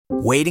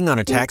Waiting on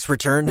a tax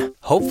return?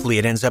 Hopefully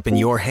it ends up in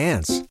your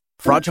hands.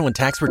 Fraudulent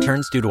tax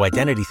returns due to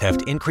identity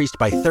theft increased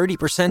by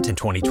 30% in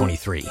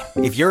 2023.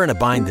 If you're in a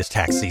bind this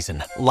tax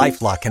season,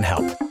 LifeLock can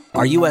help.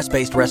 Our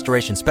U.S.-based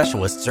restoration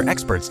specialists are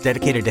experts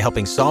dedicated to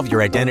helping solve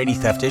your identity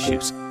theft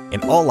issues.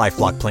 And all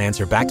LifeLock plans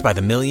are backed by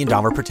the $1 Million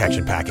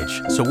Protection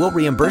Package. So we'll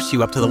reimburse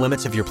you up to the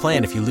limits of your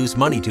plan if you lose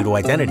money due to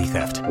identity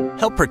theft.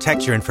 Help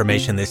protect your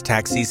information this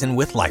tax season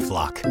with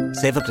LifeLock.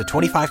 Save up to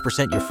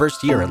 25% your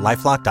first year at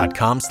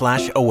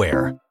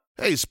LifeLock.com/aware.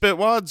 Hey,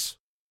 Spitwads.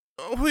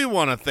 We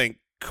want to thank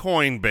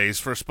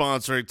Coinbase for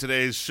sponsoring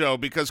today's show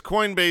because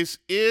Coinbase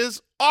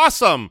is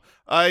awesome.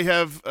 I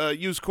have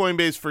used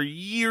Coinbase for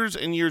years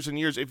and years and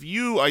years. If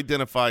you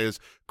identify as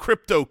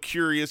crypto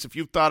curious, if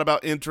you've thought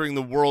about entering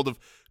the world of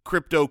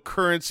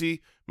cryptocurrency,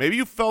 maybe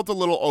you felt a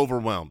little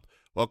overwhelmed.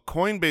 Well,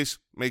 Coinbase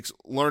makes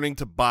learning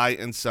to buy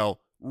and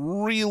sell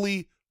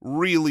really,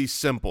 really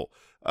simple.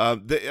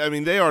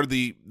 They are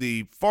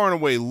the far and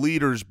away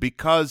leaders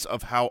because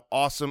of how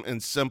awesome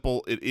and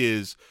simple it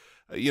is.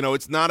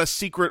 It's not a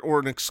secret or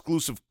an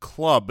exclusive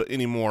club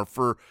anymore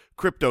for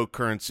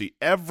cryptocurrency.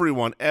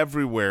 Everyone,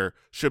 everywhere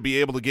should be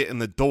able to get in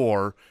the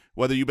door.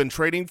 Whether you've been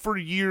trading for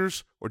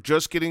years or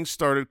just getting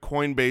started,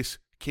 Coinbase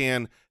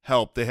can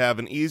help. They have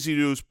an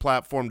easy-to-use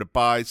platform to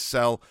buy,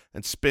 sell,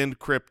 and spend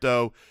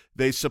crypto.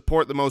 They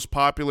support the most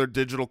popular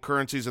digital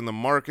currencies in the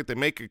market. They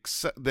make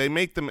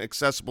them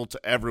accessible to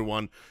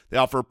everyone. They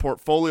offer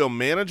portfolio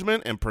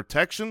management and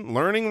protection,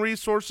 learning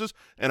resources,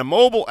 and a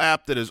mobile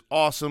app that is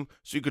awesome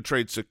so you could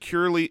trade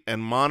securely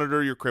and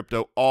monitor your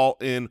crypto all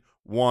in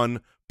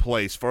one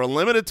place. For a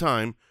limited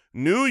time,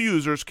 new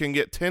users can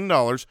get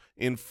 $10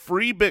 in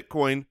free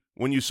Bitcoin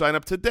when you sign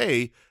up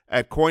today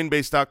at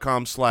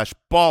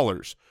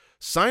Coinbase.com/ballers.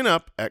 Sign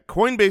up at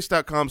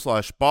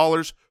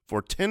Coinbase.com/ballers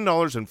for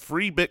 $10 in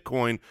free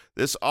Bitcoin.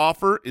 This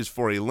offer is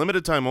for a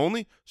limited time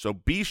only, so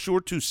be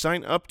sure to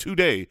sign up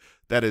today.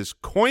 That is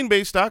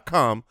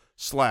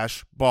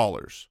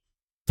Coinbase.com/ballers.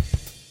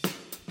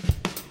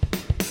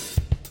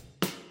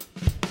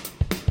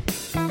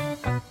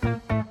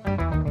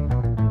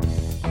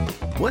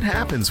 What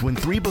happens when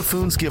three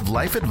buffoons give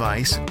life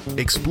advice,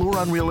 explore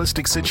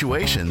unrealistic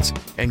situations,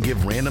 and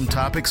give random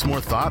topics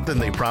more thought than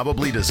they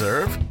probably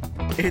deserve?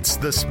 It's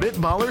the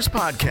Spitballers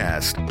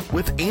Podcast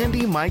with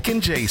Andy, Mike,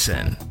 and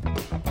Jason.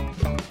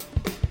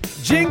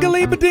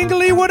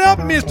 Jingly-ba-dingly, what up,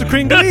 Mr.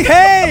 Kringley?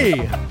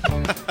 Hey!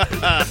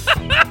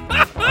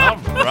 All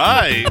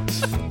right.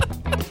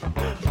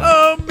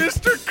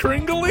 Mr.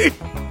 Kringley?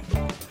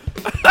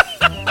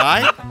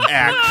 I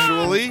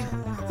actually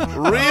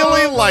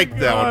really like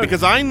that one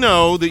because I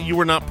know that you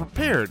were not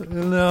prepared.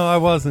 No, I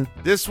wasn't.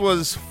 This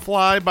was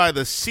fly by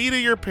the seat of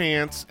your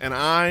pants, and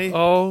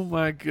Oh,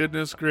 my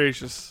goodness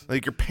gracious.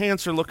 like your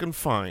pants are looking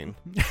fine.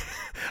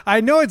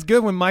 I know it's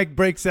good when Mike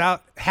breaks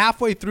out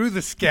halfway through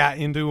the scat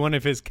into one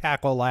of his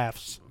cackle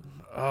laughs.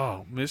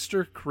 Oh,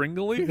 Mr.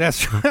 Kringley?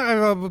 That's right.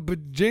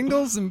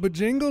 Bajingles and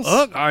bajingles.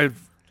 Look,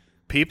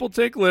 people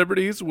take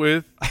liberties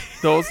with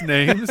those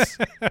names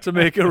to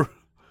make it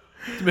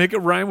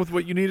rhyme with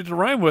what you needed to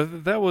rhyme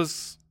with. That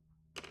was,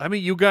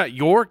 you got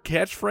your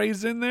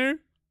catchphrase in there?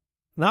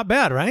 Not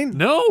bad, right?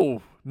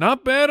 No,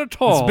 not bad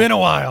at all. It's been a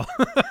while.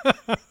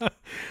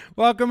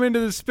 Welcome into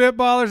the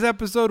Spitballers,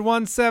 episode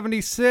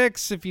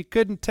 176. If you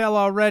couldn't tell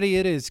already,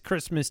 it is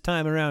Christmas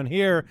time around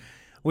here.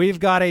 We've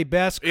got a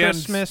best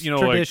Christmas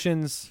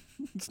traditions.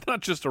 It's not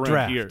just around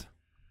draft. here.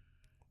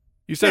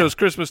 You said it was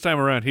Christmas time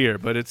around here,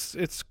 but it's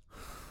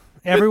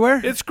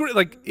everywhere. It's great.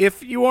 Like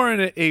if you are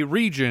in a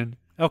region,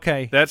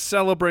 okay, that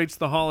celebrates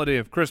the holiday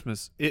of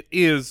Christmas, it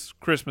is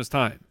Christmas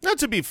time. Now,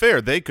 to be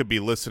fair, they could be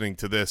listening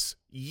to this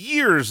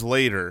years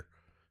later,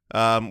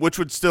 which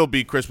would still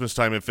be Christmas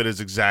time if it is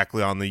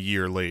exactly on the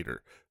year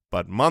later.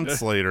 But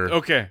months later,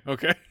 Okay.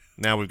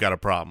 now we've got a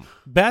problem.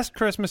 best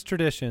Christmas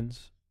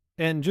traditions.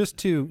 And just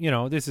to,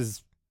 this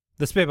is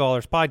the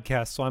Spitballers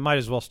podcast, so I might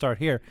as well start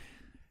here.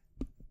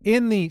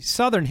 In the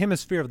southern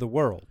hemisphere of the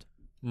world,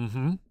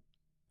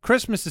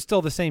 Christmas is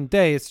still the same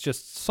day. It's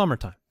just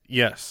summertime.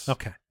 Yes.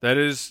 Okay. That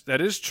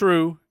is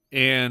true.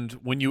 And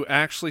when you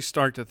actually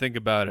start to think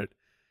about it,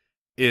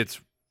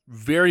 it's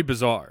very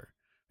bizarre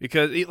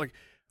because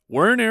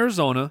we're in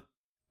Arizona,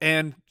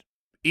 and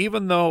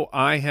even though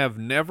I have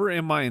never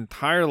in my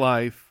entire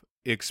life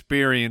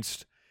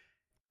experienced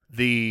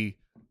the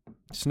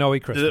Snowy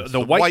Christmas. the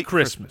white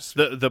Christmas,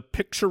 the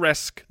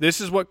picturesque, this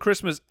is what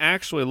Christmas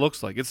actually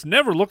looks like. It's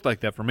never looked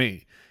like that for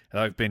me.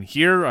 I've been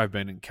here, I've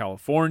been in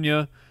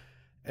California,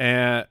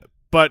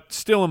 but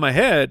still in my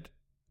head,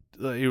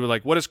 you were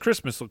like, what does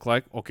Christmas look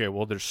like? Okay,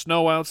 well, there's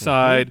snow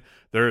outside,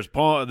 there's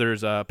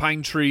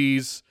pine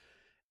trees,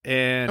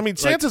 and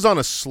Santa's on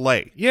a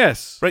sleigh.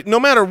 Yes. Right? No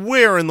matter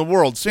where in the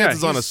world,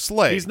 Santa's on a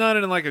sleigh. He's not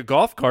in like a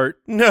golf cart.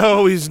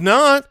 No, he's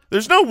not.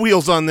 There's no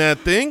wheels on that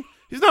thing.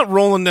 He's not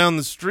rolling down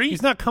the street.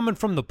 He's not coming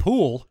from the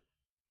pool.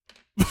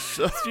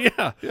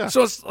 Yeah. Yeah.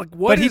 So it's like,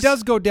 what But is... he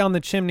does go down the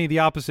chimney the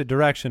opposite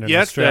direction in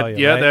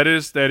Australia, right?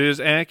 that is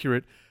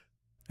accurate.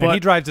 And But he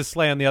drives a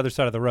sleigh on the other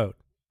side of the road.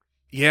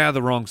 yeah,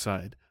 the wrong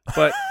side.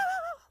 But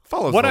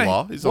Follows the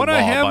law. He's what a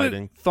I law-abiding.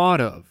 haven't thought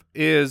of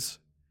is,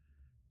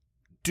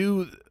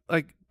 do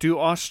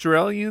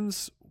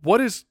Australians?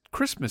 What is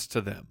Christmas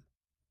to them?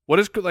 What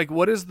does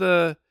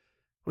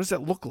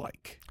that look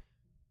like?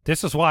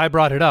 This is why I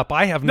brought it up.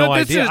 I have no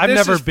idea. I've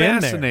never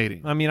been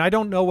fascinating. there. I mean, I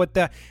don't know what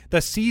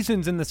the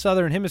seasons in the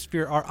Southern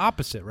Hemisphere are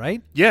opposite,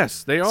 right?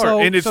 Yes, they are, So-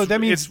 and it's so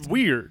that means- it's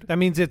weird. That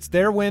means it's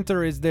their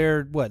winter is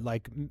their what,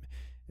 like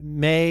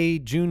May,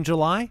 June,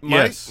 July?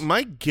 Yes.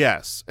 My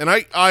guess, and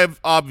I've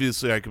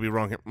obviously I could be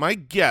wrong here. My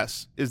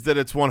guess is that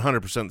it's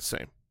 100% the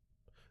same.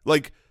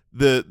 Like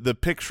the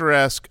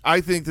picturesque.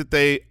 I think that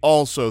they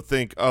also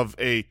think of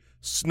a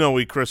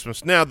snowy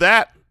Christmas. Now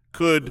that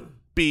could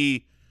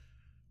be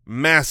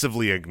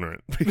massively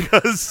ignorant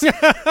because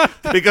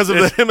of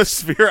the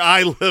hemisphere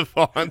I live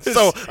on.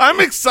 So I'm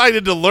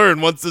excited to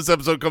learn once this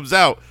episode comes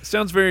out.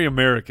 Sounds very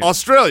American.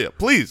 Australia,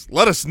 please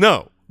let us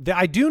know.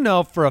 I do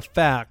know for a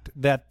fact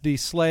that the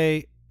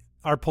sleigh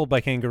are pulled by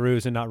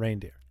kangaroos and not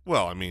reindeer.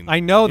 Well, I mean, I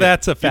know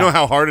that's a you fact. know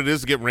how hard it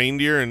is to get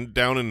reindeer and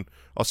down in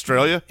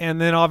Australia? And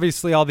then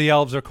obviously all the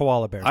elves are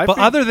koala bears. I But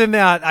fig- other than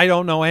that, I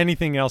don't know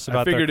anything else I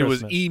about figured their it was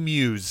Christmas.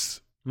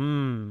 emus,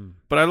 Mm.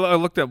 but I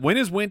looked up when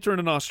is winter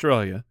in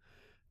Australia.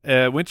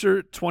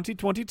 Winter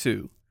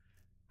 2022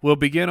 will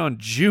begin on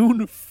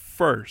June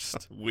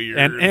 1st Weird.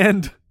 and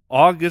end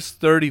August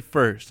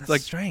 31st. That's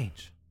Like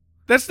strange.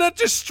 that's not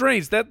just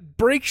strange. That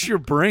breaks your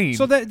brain.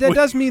 So that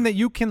does mean that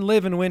you can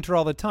live in winter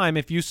all the time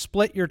if you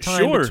split your time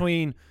Sure.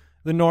 between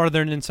the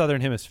northern and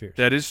southern hemispheres.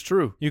 That is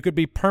true. You could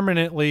be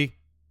permanently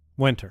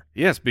winter.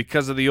 Yes,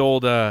 because of the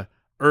old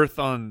Earth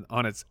on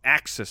its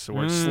axis,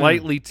 where it's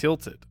slightly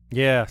tilted.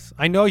 Yes.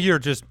 I know you're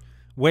just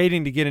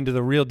waiting to get into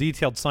the real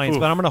detailed science,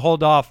 Oof. but I'm going to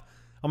hold off.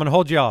 I'm going to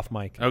hold you off,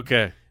 Mike.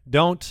 Okay.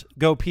 Don't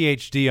go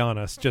PhD on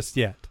us just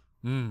yet.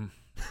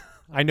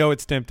 I know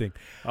it's tempting.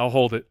 I'll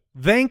hold it.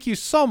 Thank you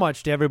so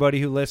much to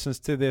everybody who listens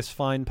to this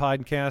fine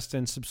podcast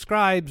and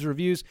subscribes,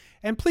 reviews,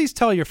 and please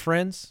tell your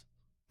friends.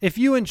 If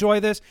you enjoy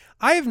this,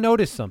 I have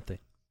noticed something.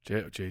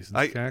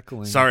 Jason's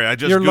cackling. Sorry, I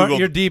just You're Googled.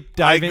 you're deep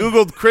diving. I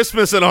Googled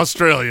Christmas in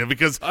Australia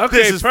because Okay,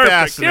 this is perfect.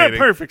 fascinating. Yeah,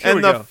 perfect. Here and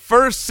we the go.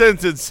 first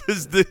sentence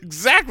is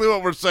exactly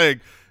what we're saying.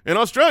 In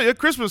Australia,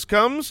 Christmas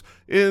comes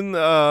in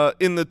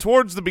the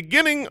towards the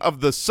beginning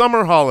of the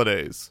summer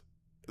holidays.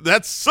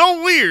 That's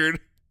so weird.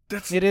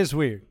 It is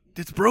weird.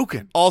 It's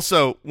broken.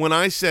 Also, when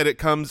I said it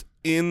comes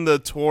in the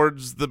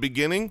towards the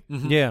beginning,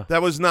 Yeah.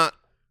 that was not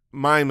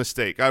my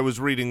mistake. I was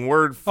reading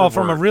word for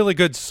From a word. really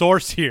good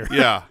source here.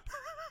 Yeah.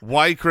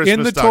 Why Christmas?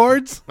 In the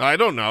towards? I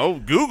don't know.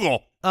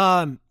 Google.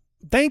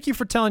 Thank you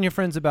for telling your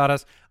friends about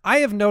us. I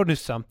have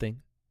noticed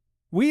something.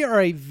 We are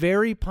a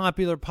very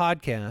popular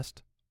podcast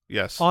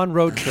Yes. on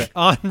road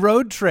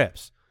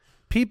trips.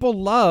 People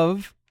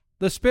love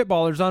the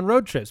Spitballers on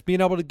road trips. Being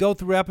able to go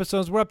through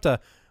episodes. We're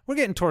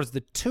getting towards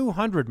the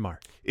 200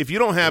 mark. If you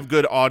don't have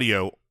good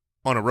audio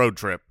on a road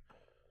trip,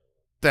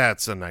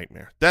 that's a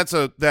nightmare. That's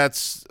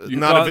You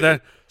not call a it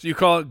that, so you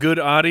call it good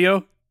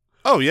audio?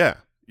 Oh yeah.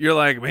 You're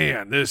like,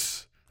 man,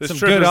 this Some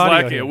trip good is audio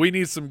lacking. here. We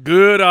need some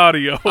good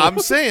audio. I'm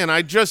saying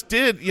I just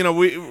did, we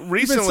Even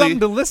recently something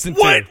to listen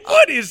What? to.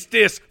 What is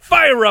this?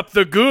 Fire up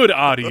the good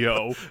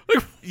audio.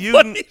 Like, You-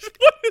 what is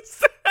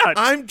that?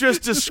 I'm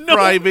just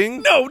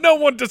describing No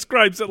one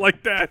describes it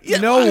like that.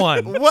 No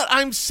one. What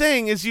I'm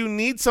saying is you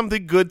need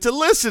something good to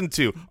listen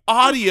to.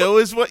 Audio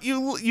is what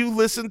you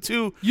listen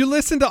to. You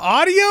listen to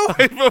audio?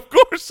 Of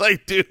course I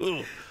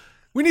do.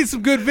 We need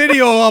some good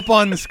video up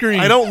on the screen.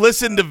 I don't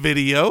listen to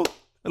video.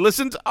 I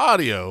listen to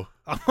audio.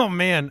 Oh,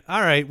 man.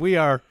 All right. We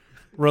are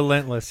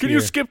relentless Can here.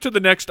 you skip to the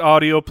next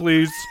audio,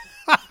 please?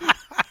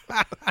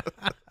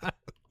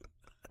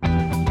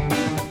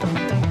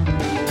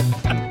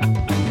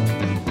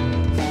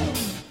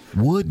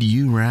 Would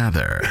you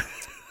rather?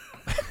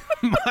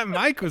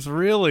 Mike was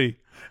really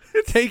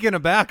taken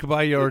aback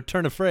by your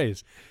turn of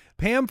phrase.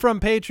 Pam from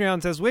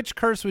Patreon says, which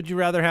curse would you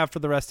rather have for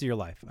the rest of your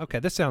life? Okay,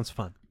 this sounds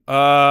fun.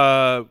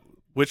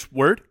 Which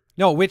word?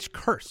 No, which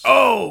curse?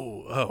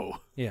 Oh.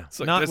 Yeah, It's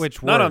like not that's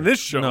which word. not on this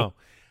show. No.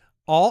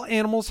 All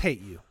animals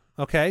hate you.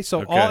 Okay,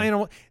 so Okay. all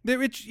animal,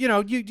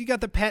 you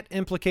got the pet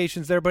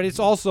implications there, but it's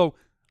also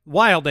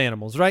wild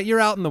animals, right? You're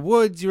out in the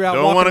woods. You're out.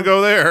 Don't want to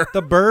go there.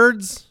 The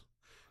birds.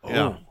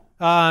 Yeah.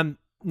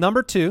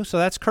 Number 2, so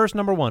that's curse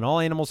number 1. All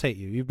animals hate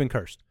you. You've been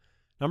cursed.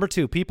 Number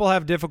 2, people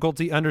have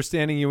difficulty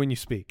understanding you when you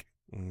speak.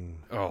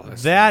 Oh,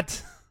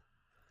 That's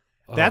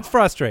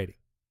frustrating.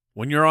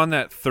 when you're on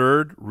that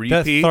third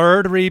repeat. The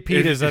third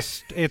repeat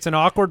it's an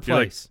awkward you're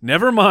like, place.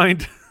 never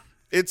mind.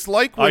 It's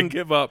like I when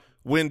give up.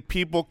 when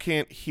people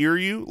can't hear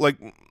you. Like,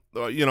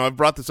 I've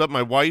brought this up.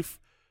 My wife,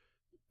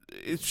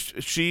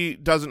 she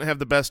doesn't have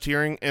the best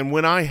hearing, and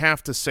when I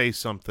have to say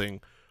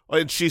something,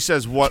 and she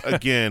says "what"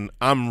 again,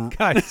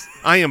 Guys,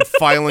 I am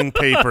filing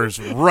papers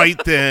right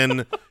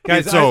then.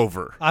 Guys, it's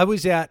over. I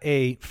was at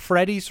a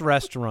Freddy's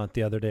restaurant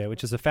the other day,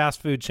 which is a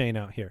fast food chain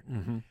out here.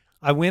 Mm-hmm.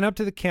 I went up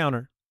to the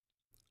counter.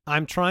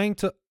 I'm trying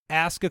to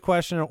ask a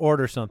question or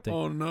order something.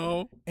 Oh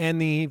no. And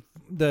the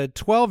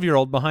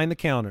 12-year-old behind the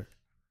counter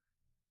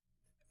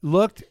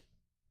looked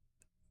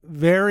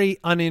very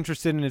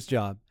uninterested in his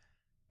job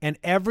and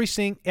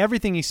everything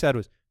he said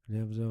was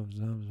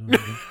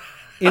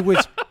it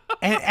was,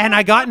 and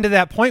I got into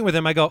that point with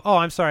him. I go, oh,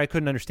 I'm sorry, I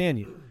couldn't understand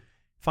you.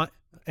 Fine.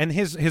 And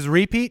his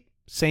repeat,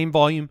 same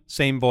volume,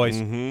 same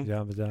voice.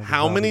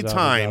 How many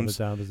times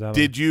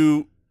did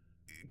you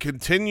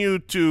continue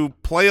to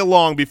play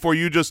along before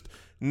you just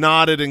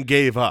nodded and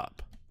gave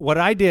up? What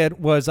I did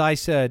was I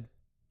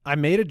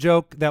made a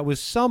joke that was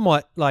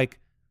somewhat like,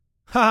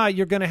 ha,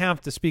 you're going to have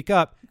to speak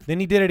up. Then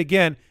he did it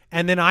again,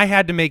 and then I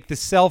had to make the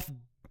self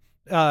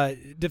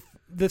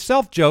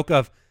joke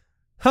of,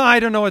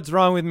 I don't know what's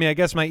wrong with me. I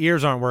guess my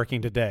ears aren't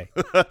working today.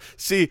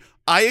 See,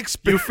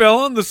 you fell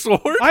on the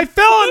sword? I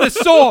fell on the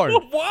sword.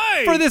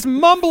 Why? For this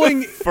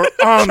mumbling for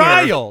honor.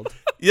 child.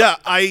 Yeah,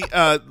 I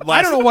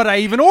don't know what I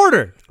even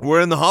ordered.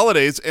 We're in the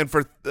holidays, and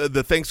for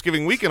the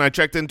Thanksgiving weekend, I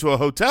checked into a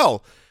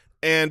hotel,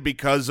 and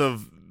because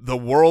of the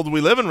world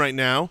we live in right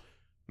now,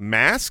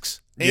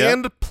 masks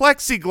and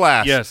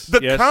plexiglass. Yes.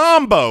 The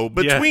combo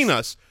between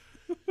us.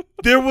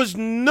 There was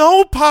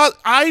no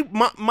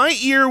my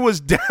ear was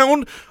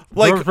down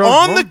like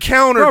on the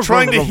counter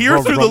trying to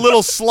hear through the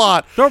little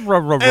slot,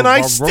 and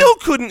I still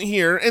couldn't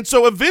hear. And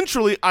so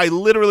eventually I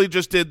literally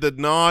just did the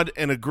nod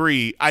and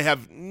agree. I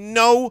have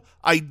no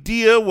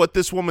idea what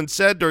this woman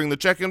said during the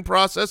check-in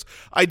process.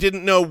 I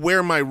didn't know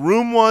where my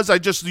room was. I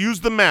just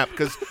used the map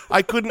because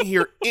I couldn't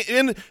hear.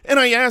 And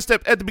I asked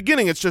at the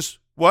beginning, it's just,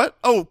 what?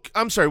 Oh,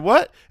 I'm sorry,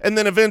 what? And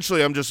then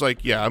eventually I'm just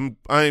like, yeah, I'm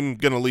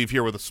going to leave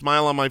here with a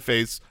smile on my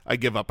face. I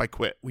give up. I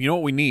quit. You know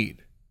what we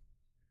need?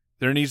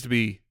 There needs to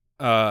be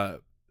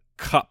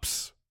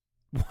cups.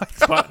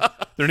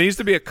 What? There needs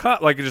to be a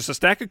cup, like just a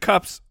stack of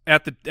cups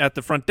at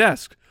the front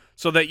desk,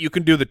 so that you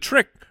can do the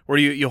trick where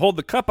you hold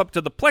the cup up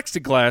to the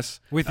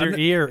plexiglass with your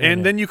ear in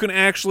and it. then you can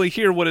actually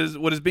hear what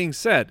is being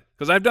said.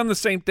 Because I've done the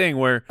same thing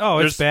where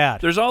it's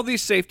bad. There's all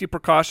these safety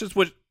precautions,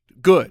 which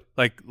good.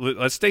 Like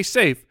let's stay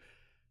safe.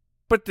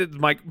 But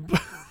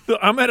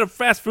I'm at a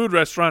fast food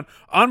restaurant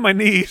on my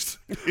knees,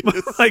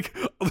 like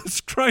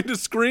trying to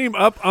scream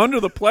up under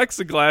the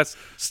plexiglass,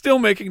 still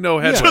making no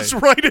headway. Just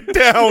write it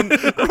down.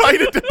 Write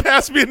it to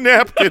pass me a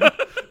napkin.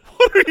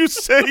 What are you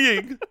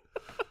saying?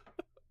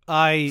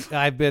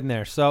 I've been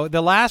there. So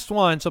the last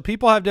one, so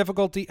people have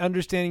difficulty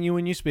understanding you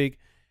when you speak,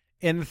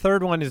 and the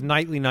third one is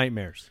nightly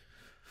nightmares.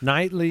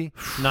 Nightly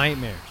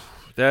nightmares.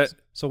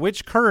 So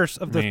which curse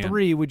of the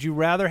three would you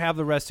rather have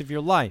the rest of your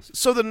life?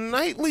 So the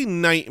nightly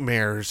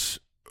nightmares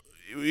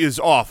is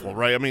awful,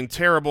 right? I mean,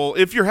 terrible.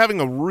 If you're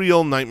having a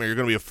real nightmare, you're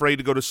going to be afraid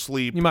to go to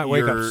sleep. You might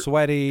wake up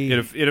sweaty.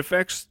 It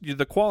affects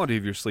the quality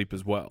of your sleep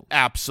as well.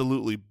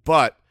 Absolutely.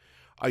 But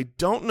I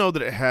don't know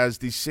that it has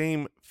the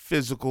same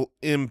physical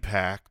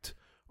impact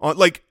on,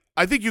 like,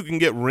 I think you can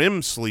get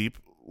REM sleep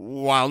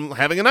while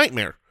having a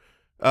nightmare.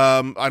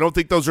 I don't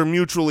think those are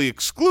mutually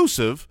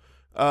exclusive.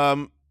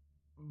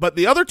 But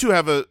the other two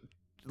have a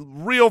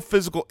real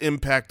physical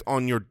impact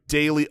on your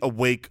daily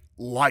awake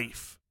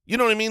life. You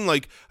know what I mean?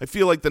 Like, I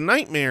feel like the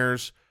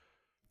nightmares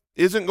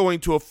isn't going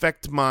to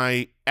affect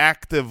my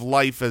active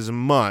life as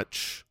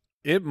much.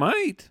 It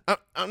might.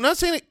 I'm not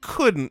saying it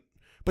couldn't,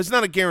 but it's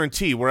not a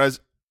guarantee, whereas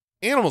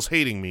animals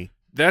hating me.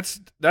 That's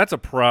a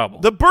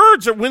problem. The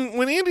birds are,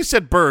 when Andy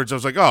said birds, I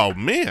was like, oh,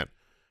 man.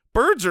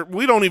 Birds are,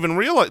 we don't even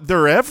realize,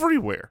 they're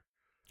everywhere.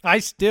 We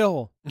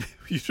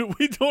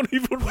don't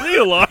even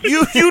realize.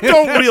 You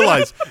don't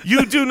realize.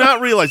 You do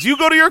not realize. You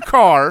go to your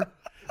car,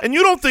 and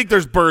you don't think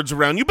there's birds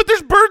around you, but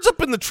there's birds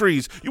up in the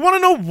trees. You want to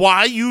know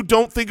why you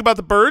don't think about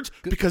the birds?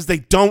 Because they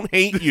don't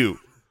hate you.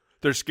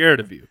 They're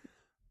scared of you.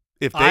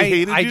 If they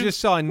hated you? I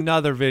just saw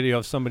another video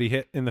of somebody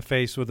hit in the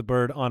face with a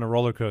bird on a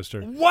roller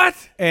coaster. What?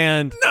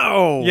 And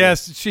no.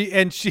 Yes,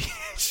 it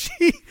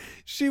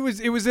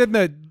was in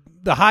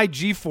the high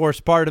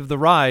G-force part of the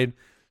ride.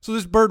 So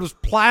this bird was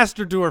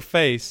plastered to her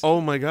face.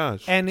 Oh, my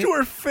gosh. And to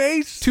her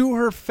face? To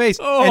her face.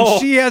 Oh.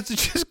 And she has to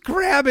just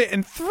grab it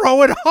and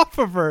throw it off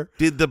of her.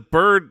 Did the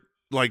bird,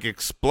 like,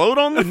 explode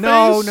on the face?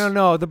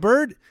 No. The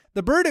bird,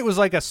 it was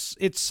like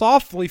it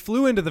softly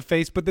flew into the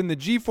face, but then the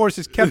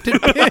G-forces kept it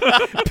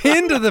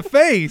pinned to the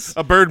face.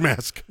 A bird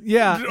mask.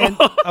 Yeah. And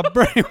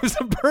it was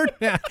a bird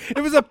mask. It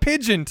was a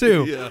pigeon,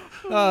 too.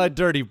 Yeah.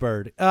 Dirty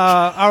bird.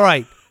 All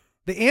right.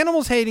 The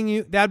animals hating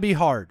you, that'd be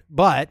hard.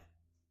 But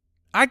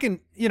I can,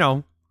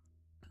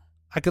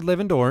 I could live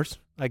indoors,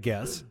 I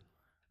guess.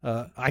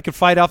 I could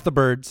fight off the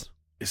birds.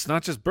 It's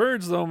not just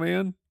birds, though,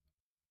 man.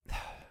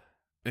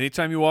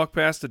 Anytime you walk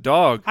past a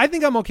dog. I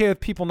think I'm okay with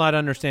people not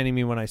understanding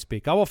me when I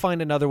speak. I will find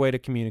another way to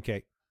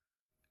communicate.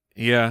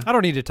 Yeah. I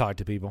don't need to talk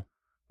to people.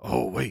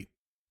 Oh, wait.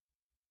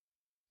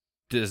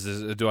 Do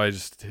I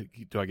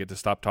get to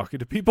stop talking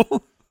to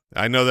people?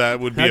 I know that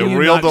would be How a do you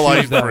real not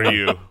delight choose that for one?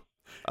 you.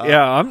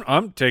 Yeah,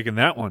 I'm taking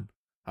that one.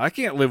 I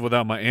can't live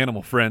without my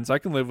animal friends. I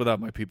can live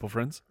without my people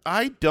friends.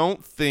 I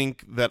don't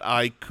think that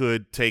I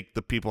could take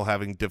the people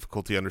having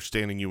difficulty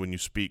understanding you when you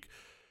speak,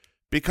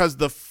 because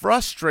the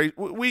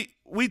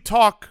we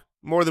talk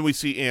more than we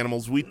see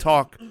animals. We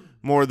talk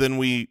more than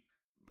we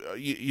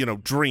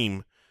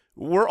dream.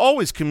 We're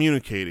always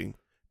communicating,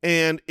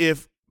 and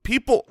if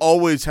people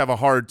always have a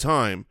hard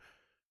time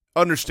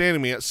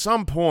understanding me, at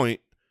some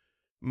point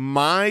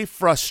my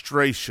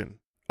frustration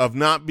of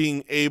not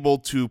being able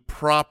to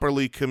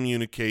properly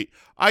communicate,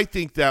 I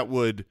think that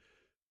would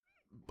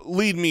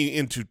lead me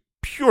into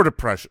pure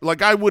depression.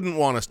 Like, I wouldn't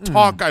want to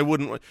talk.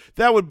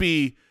 That would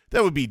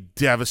be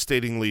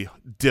devastatingly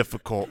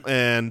difficult.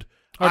 And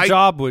Our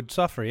job would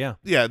suffer, yeah.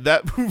 Yeah,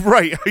 that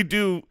right. I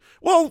do.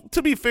 Well,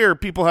 to be fair,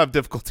 people have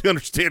difficulty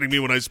understanding me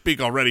when I speak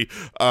already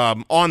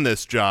on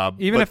this job.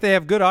 Even if they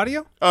have good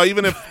audio?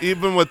 Even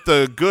with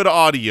the good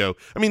audio.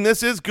 I mean,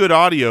 this is good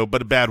audio,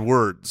 but bad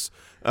words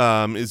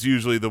is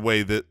usually the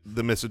way that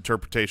the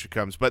misinterpretation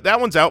comes. But that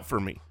one's out for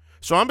me.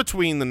 So I'm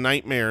between the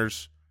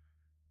nightmares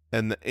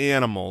and the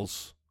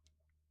animals.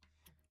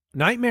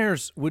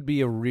 Nightmares would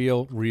be a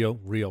real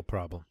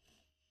problem.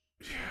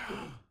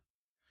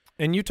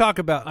 And you talk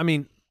about, I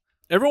mean,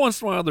 every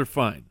once in a while they're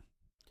fine.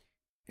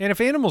 And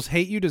if animals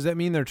hate you, does that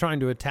mean they're trying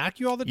to attack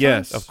you all the time?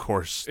 Yes, of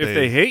course. If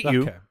they hate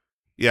you. Okay.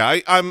 Yeah,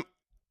 I'm.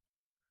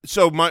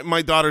 So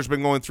my daughter's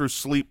been going through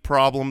sleep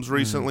problems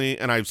recently,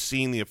 and I've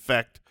seen the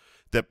effect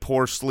that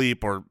poor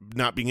sleep or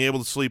not being able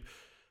to sleep.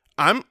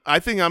 I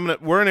think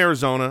we're in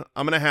Arizona.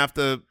 I'm gonna have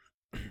to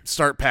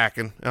start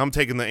packing. I'm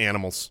taking the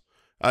animals.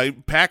 I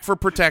pack for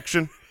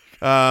protection.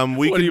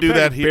 We can do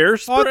that here. Bear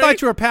spray? Oh, I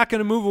thought you were packing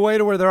to move away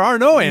to where there are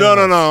no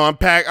animals. No.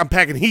 I'm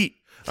packing heat.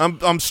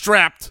 I'm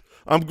strapped.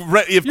 I'm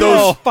ready. If You're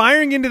those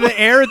firing into the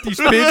air at these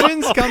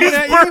pigeons coming these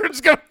at you.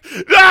 birds go,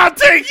 I'll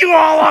take you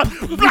all on.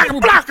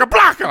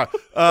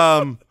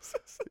 Blocka.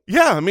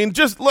 Yeah, I mean,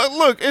 just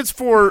look. It's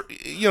for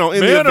in Man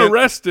the event,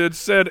 arrested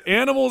said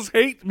animals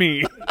hate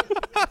me.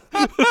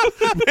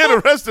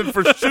 man arrested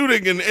for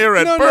shooting an air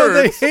at No,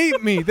 birds. they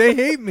hate me. They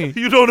hate me.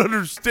 You don't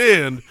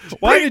understand.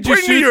 Why bring, did you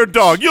bring shoot me your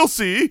dog? You'll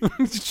see.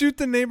 Shoot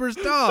the neighbor's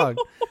dog.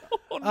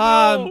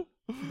 No.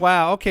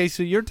 Wow. Okay,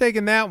 so you're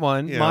taking that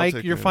one, Yeah, I'll Mike.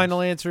 take Your yours.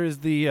 final answer is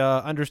the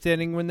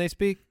understanding when they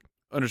speak.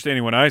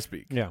 Understanding when I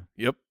speak. Yeah.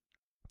 Yep.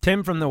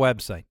 Tim from the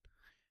website.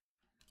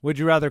 Would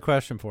you rather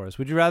question for us?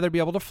 Would you rather be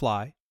able to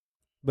fly,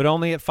 but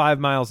only at 5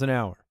 miles an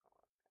hour,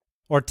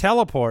 or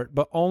teleport,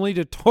 but only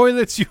to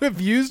toilets you have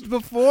used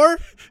before?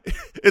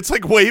 It's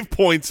like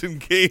waypoints in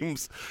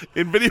games,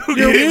 in video It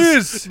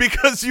games, is.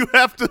 because you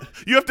have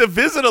to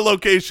visit a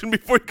location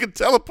before you can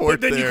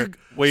teleport Then there. you could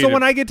wait. So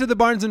when I get to the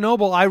Barnes &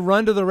 Noble, I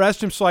run to the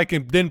restroom so I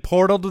can then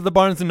portal to the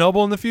Barnes &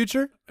 Noble in the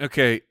future?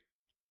 Okay,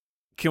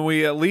 can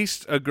we at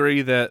least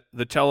agree that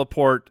the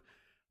teleport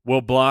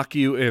will block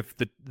you if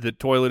the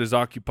toilet is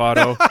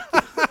occupado?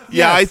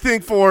 Yeah, I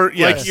think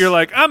Like you're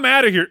like, I'm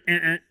out of here.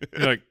 You're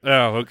like,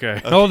 oh,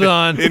 okay. Hold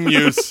on. in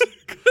use.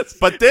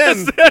 But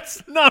then,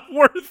 That's not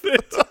worth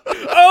it.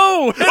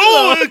 Oh,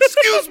 oh,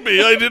 excuse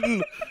me, I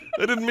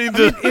didn't mean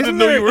to. I didn't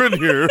know you were in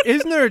here.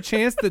 Isn't there a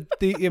chance that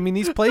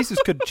these places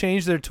could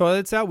change their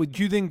toilets out? Would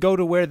you then go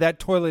to where that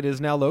toilet is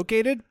now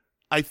located?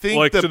 I think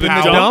Like the to the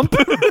power. dump?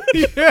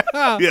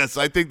 Yeah. Yes,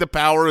 I think the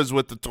power is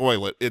with the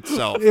toilet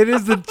itself. It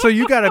is so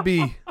you got to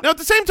be. Now, at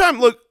the same time,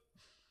 look,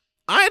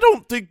 I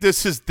don't think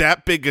this is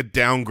that big a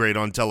downgrade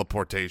on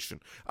teleportation.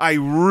 I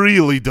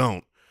really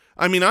don't.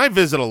 I mean, I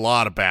visit a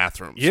lot of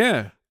bathrooms.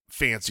 yeah.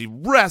 Fancy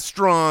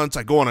restaurants.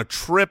 I go on a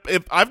trip.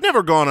 If I've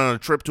never gone on a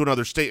trip to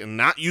another state and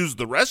not used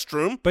the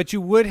restroom. But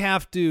you would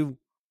have to,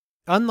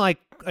 unlike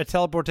a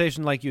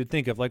teleportation like you'd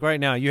think of, like right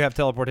now you have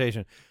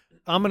teleportation.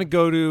 I'm going to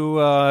go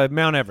to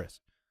Mount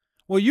Everest.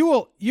 Well,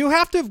 you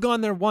have to have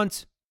gone there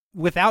once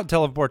without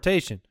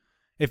teleportation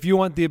if you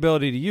want the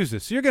ability to use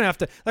this. So you're going to have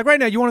to, like right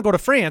now you want to go to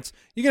France,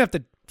 you're going to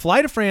have to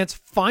fly to France,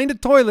 find a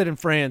toilet in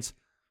France,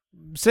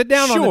 sit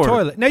down on the Sure,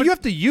 toilet. Now you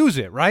have to use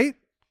it, right?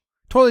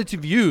 Toilets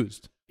you've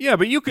used. Yeah,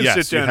 but you can Yes,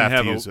 sit you down and have to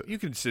have use it. you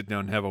can sit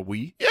down and have a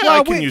wee. Yeah,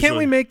 well, I can wait, usually. can't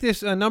we make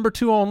this a number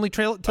 2 only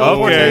Okay,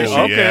 teleportation?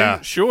 Oh, okay,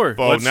 yeah. sure.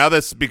 Oh, Let's- now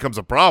this becomes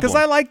a problem. Because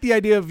I like the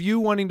idea of you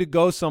wanting to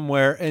go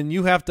somewhere and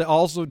you have to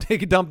also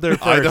take a dump there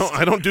first.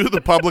 I don't do the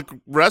public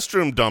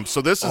restroom dumps,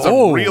 so this is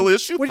Oh. a real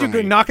issue Would for you go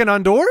me. knocking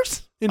on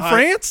doors in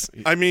France?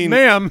 I mean,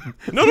 Ma'am.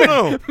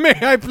 No. May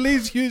I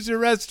please use your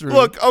restroom?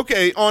 Look,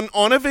 okay,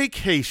 on a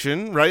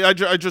vacation, right? I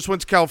just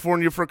went to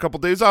California for a couple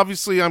days.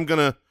 Obviously, I'm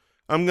gonna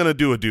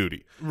do a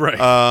duty. Right.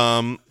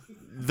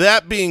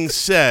 That being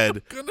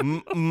said,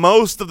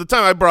 most of the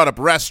time I brought up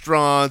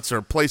restaurants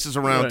or places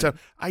around Right. town.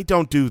 I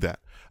don't do that.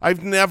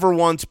 I've never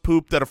once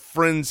pooped at a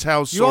friend's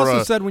house. you or also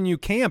a, said when you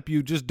camp,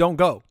 you just don't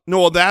go. no.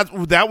 Well,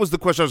 that was the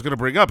question I was going to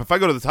bring up. If I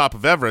go to the top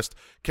of Everest,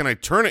 can I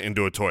turn it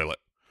into a toilet?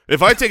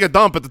 If I take a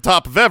dump at the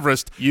top of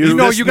Everest, is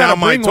this you now gotta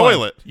my bring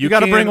toilet? You got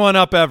to can- bring one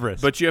up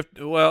Everest. But you have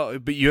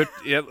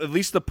at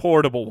least the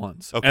portable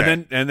ones.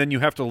 Okay. And then you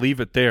have to leave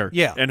it there.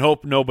 Yeah. And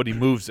hope nobody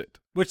moves it.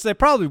 which they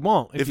probably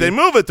won't. If they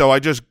move it, though, I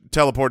just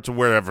teleport to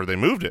wherever they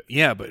moved it.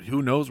 Yeah, but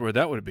who knows where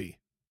that would be?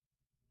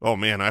 Oh,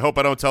 man, I hope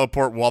I don't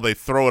teleport while they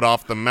throw it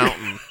off the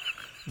mountain.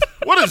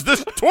 What is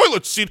this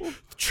toilet seat?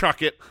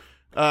 Chuck it.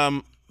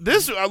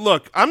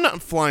 Look, I'm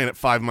not flying at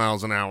 5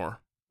 miles an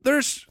hour.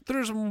 There's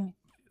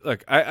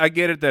look, I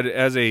get it that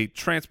as a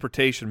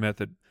transportation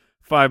method,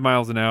 5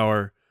 miles an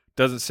hour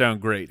doesn't sound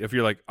great. If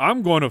you're like,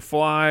 I'm going to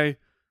fly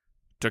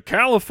to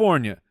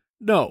California.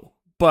 No,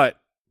 but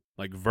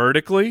like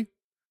vertically,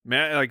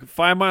 man, like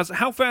 5 miles.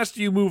 How fast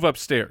do you move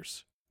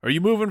upstairs? Are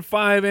you moving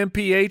 5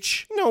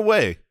 mph? No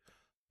way.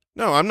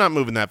 No, I'm not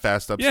moving that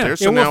fast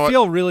upstairs. It So will now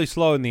feel really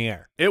slow in the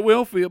air. It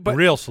will feel, but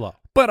Real slow.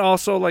 but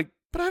also like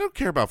but I don't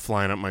care about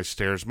flying up my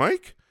stairs,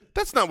 Mike.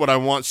 That's not what I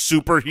want.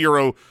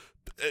 Superhero.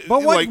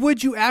 But what like,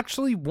 would you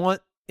actually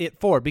want it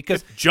for?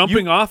 Because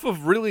jumping off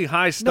of really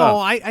high stuff. No,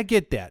 I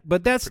get that,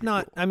 but that's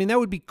not. I mean, that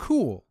would be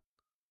cool.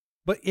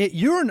 But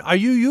are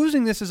you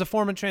using this as a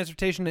form of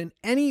transportation in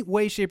any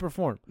way, shape, or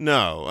form?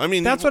 No, I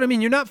mean That's what I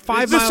mean. You're not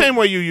 5 It's miles. the same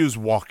way you use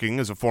walking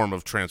as a form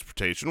of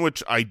transportation,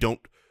 which I don't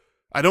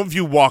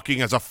view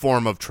walking as a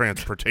form of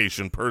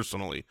transportation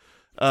personally.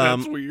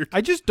 That's weird.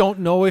 I just don't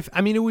know if.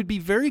 I mean, it would be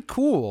very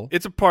cool,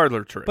 It's a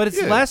parlor trick. but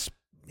it's Yeah. less.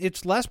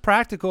 It's less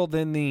practical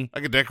than the. I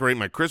could decorate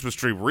my Christmas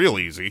tree real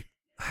easy.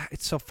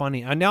 It's so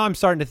funny. And now I'm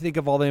starting to think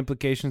of all the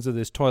implications of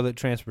this toilet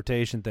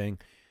transportation thing,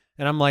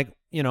 and I'm like,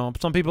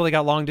 some people, they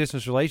got long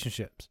distance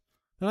relationships.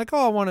 They're like,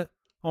 oh, I want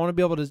to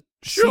be able to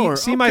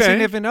see my okay.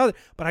 significant other,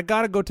 but I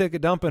got to go take a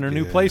dump in her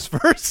new place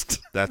first.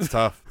 That's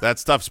tough.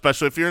 That's tough,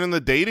 especially if you're in the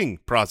dating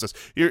process.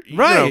 You're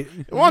Right.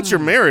 Once you're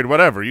married,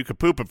 whatever, you could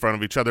poop in front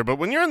of each other. But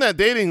when you're in that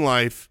dating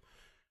life,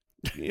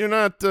 you're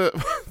not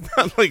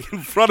not like in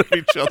front of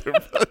each other,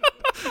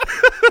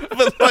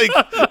 but like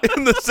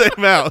in the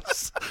same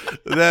house.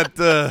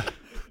 That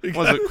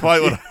wasn't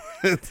quite what I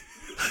meant.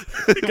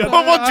 Once you're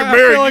I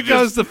married, feel like you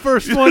I was the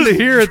first one to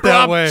hear it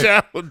that drop way.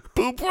 down and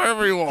poop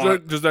wherever you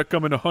want. Does that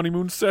come in a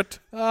honeymoon set?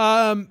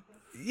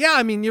 Yeah,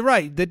 I mean, you're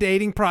right. The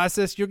dating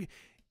process,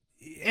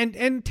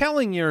 and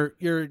telling your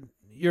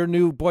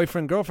new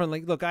boyfriend, girlfriend,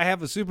 like, look, I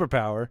have a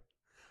superpower.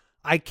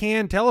 I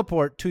can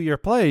teleport to your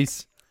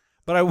place,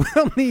 but I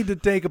will need to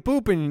take a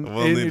poop in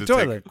We'll your need to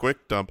toilet. take a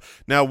quick dump.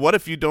 Now, what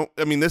if you don't?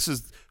 I mean, this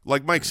is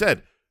like Mike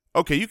said.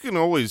 Okay, you can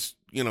always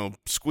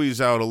squeeze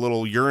out a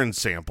little urine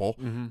sample,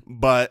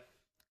 but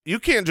you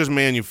can't just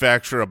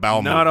manufacture a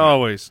bowel Not movement.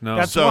 always. No.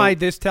 That's So- why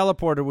this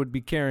teleporter would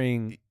be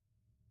carrying.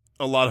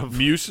 A lot of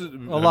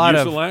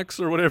Mucilax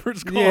or whatever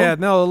it's called. Yeah,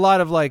 no, a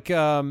lot of like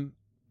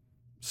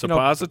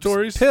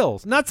Suppositories.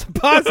 pills, not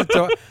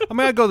suppository. I'm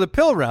gonna go the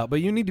pill route,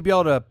 but you need to be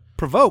able to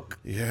provoke.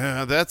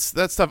 yeah. That's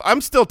tough.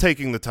 I'm still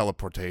taking the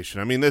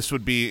teleportation. I mean, this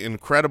would be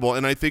incredible,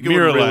 and I think it would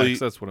Miralax. really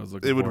That's what I was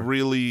looking it would for.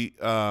 really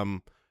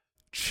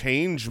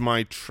change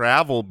my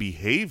travel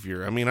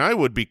behavior. I mean, I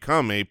would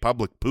become a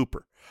public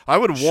pooper. I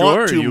would want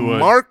Sure, you to would.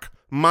 mark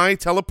my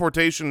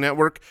teleportation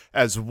network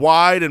as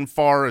wide and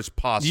far as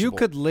possible. You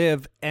could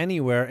live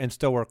anywhere and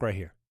still work right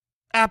here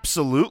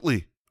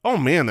Absolutely. Oh,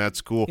 man,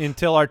 that's cool.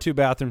 until our 2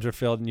 bathrooms are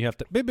filled and you have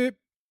to beep beep.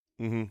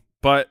 Mm-hmm.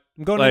 But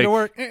I'm going like, into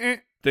work.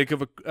 think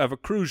of a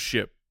cruise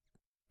ship.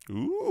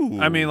 Ooh.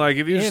 I mean, like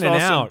if you In saw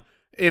and some, out.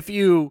 if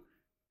you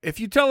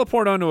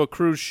teleport onto a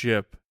cruise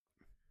ship,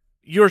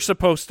 you're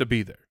supposed to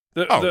be there.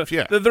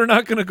 Yeah. They're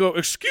not going to go,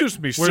 excuse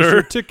me, Where's sir.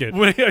 your ticket?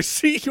 When I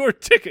see your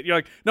ticket, you're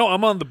like, no,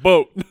 I'm on the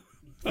boat.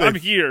 I'm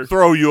here.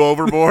 Throw you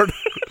overboard.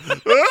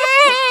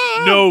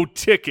 No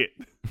ticket.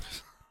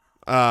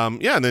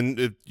 Yeah, and then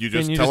you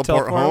just you just teleport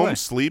teleport home, away.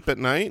 sleep at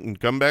night, and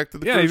come back to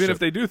the Yeah, cruise even ship. if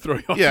they do throw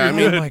you off. Yeah, you're I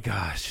mean, good. Oh my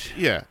gosh!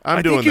 Yeah, I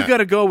I'm doing think you that. got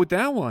to go with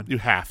that one. You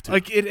have to.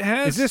 Like it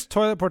has. Is this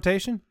toilet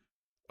portation?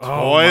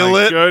 Oh, my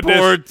Toilet goodness.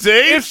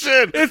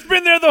 portation. It's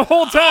been there the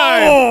whole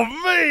time. Oh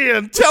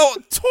man,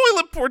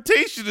 toilet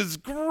portation is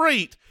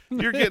great.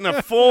 You're getting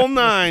a full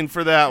 9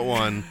 for that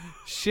one.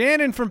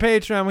 Shannon from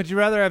Patreon, would you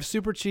rather have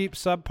super cheap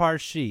subpar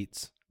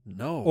sheets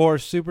No. or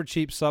super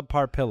cheap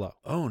subpar pillow?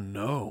 Oh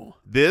no.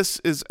 This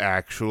is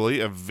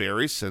actually a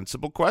very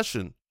sensible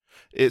question.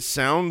 It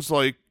sounds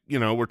like,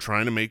 we're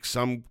trying to make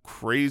some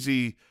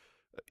crazy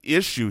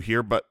issue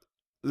here, but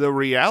the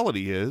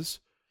reality is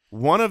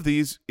one of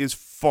these is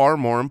far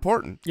more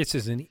important. This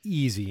is an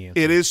easy answer.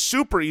 It is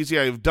super easy.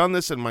 I've done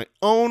this in my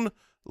own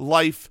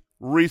life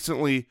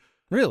recently.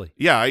 Really?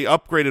 Yeah, I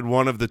upgraded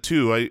one of the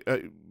two.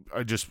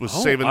 I just was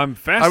saving. I'm I was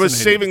fascinated.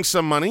 saving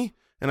some money,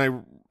 and I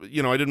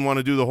didn't want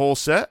to do the whole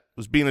set. I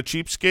was being a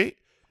cheapskate.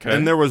 Okay.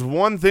 And there was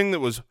one thing that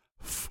was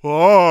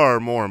far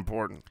more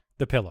important.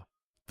 The pillow.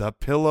 The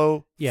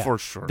pillow, Yeah. for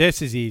sure.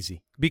 This is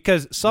easy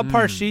because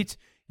subpar sheets,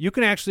 you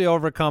can actually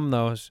overcome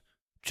those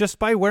just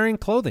by wearing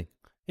clothing.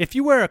 If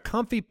you wear a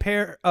comfy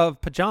pair of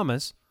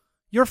pajamas,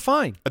 you're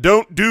fine. I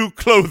don't do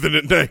clothing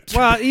at night.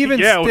 Well, even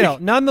Yeah, still,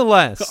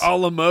 nonetheless. A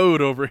la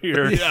mode over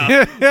here.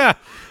 yeah.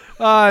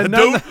 I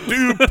don't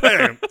do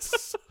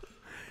pants.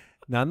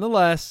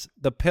 Nonetheless,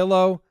 the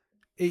pillow,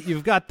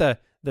 you've got the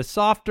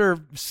softer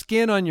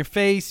skin on your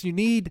face. You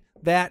need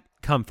that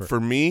comfort. For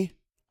me,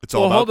 it's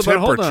all Well, about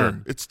hold temperature.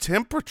 on. It's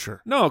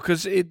temperature. No,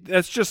 because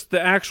that's just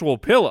the actual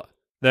pillow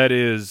that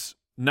is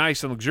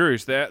nice and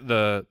luxurious.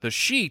 The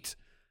sheet.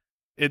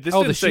 This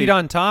the didn't say- sheet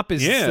on top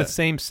is Yeah. the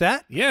same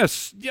set?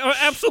 Yes, yeah,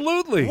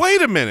 absolutely.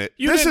 Wait a minute.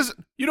 You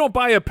don't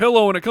buy a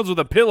pillow and it comes with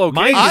a pillowcase.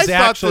 Mike I is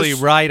thought actually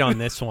this- right on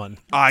this one.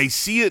 I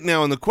see it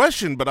now in the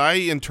question, but I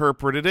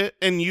interpreted it,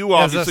 and you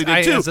As a- obviously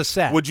did too. as a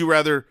set. Would you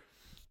rather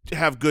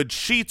have good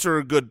sheets or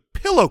a good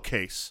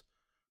pillowcase?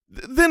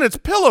 Then it's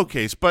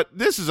pillowcase, but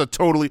this is a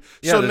totally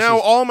Yeah, so this now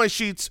is- all my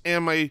sheets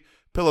and my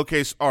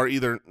pillowcase are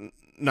either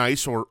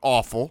nice or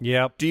awful.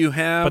 Yep. Do you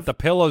have? But the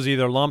pillow's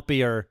either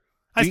lumpy or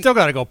I still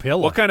got to go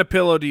pillow. What kind of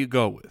pillow do you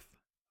go with?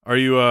 Are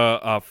you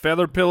a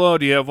feather pillow?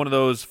 Do you have one of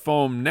those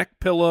foam neck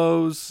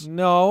pillows?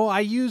 No,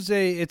 I use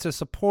it's a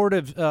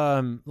supportive,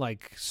 I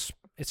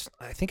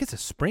think it's a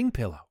spring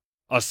pillow.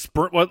 A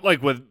what,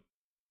 like with?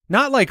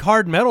 Not like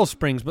hard metal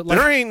springs, but like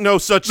There ain't no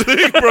such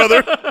thing,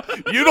 brother.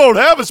 You don't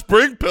have a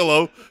spring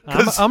pillow.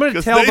 I'm going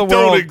to tell they the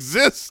don't world.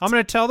 exist. I'm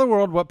going to tell the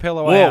world what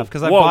pillow Whoa, I have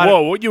because I bought it.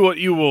 whoa!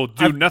 You will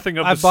do nothing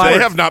of I the bought sort.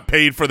 They have not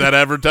paid for that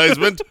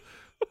advertisement.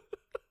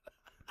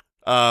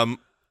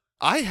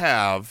 I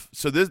have.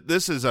 So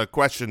this is a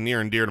question near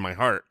and dear to my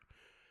heart.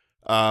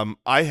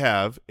 I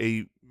have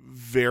a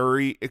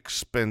very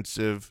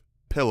expensive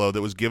pillow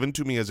that was given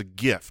to me as a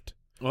gift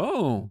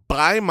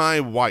by my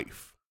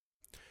wife,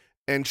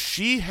 and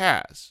she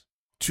has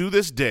to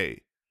this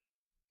day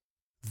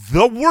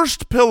the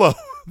worst pillow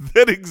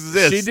that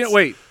exists. She didn't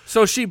wait.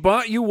 So she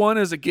bought you one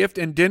as a gift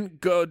and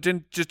didn't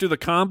just do the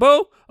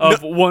combo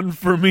of one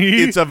for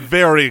me. It's a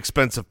very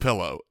expensive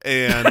pillow,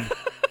 and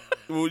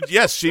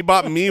yes, she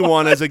bought me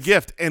one as a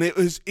gift, and it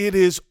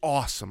is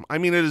awesome. I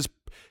mean,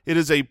 it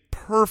is a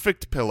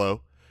perfect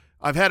pillow.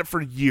 I've had it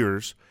for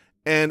years,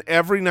 and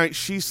every night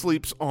she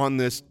sleeps on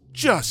this.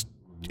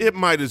 It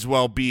might as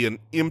well be an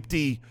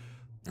empty.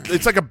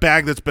 It's like a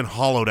bag that's been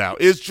hollowed out.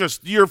 It's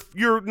just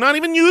you're not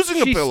even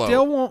using a pillow. She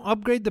still won't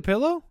upgrade the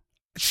pillow?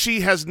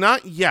 She has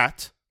not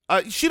yet.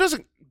 She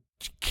doesn't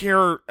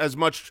care as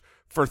much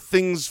for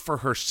things for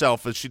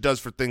herself as she does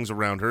for things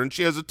around her, and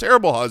she has a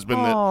terrible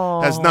husband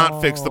that has not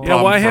fixed the problem.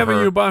 Yeah, why for haven't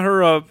her. you bought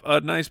her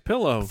a nice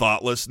pillow?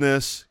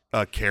 Thoughtlessness,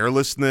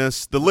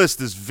 carelessness. The list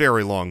is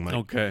very long, Mike.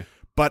 Okay.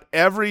 But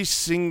every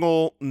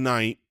single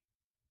night,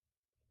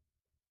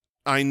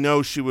 I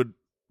know she would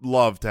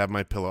love to have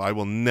my pillow. I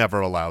will never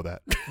allow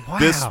that. Wow.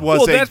 This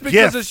was a that's gift.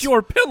 because it's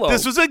your pillow.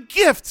 This was a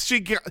gift.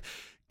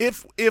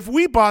 If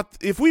we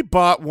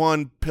bought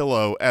one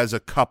pillow as a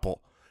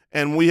couple,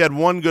 and we had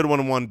one good one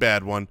and one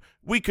bad one,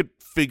 we could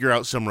figure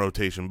out some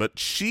rotation. But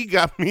she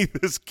got me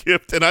this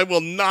gift, and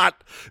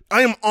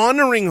I am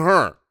honoring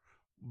her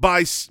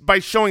by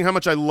showing how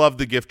much I love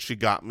the gift she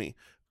got me.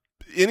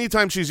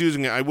 Anytime she's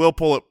using it, I will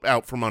pull it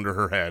out from under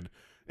her head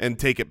and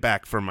take it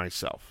back for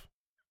myself.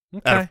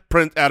 Okay.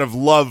 Out of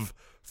love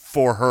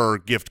for her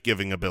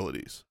gift-giving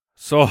abilities.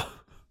 So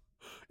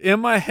in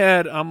my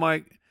head, I'm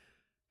like,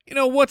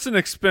 what's an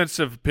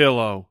expensive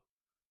pillow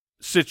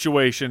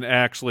situation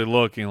actually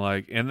looking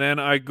like? And then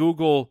I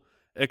Google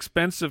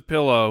expensive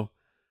pillow,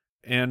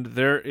 and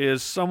there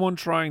is someone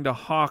trying to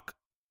hawk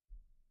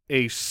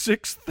a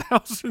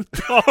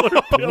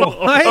 $6,000 pillow.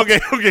 What? Okay,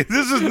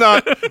 this is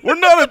not – we're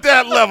not at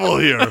that level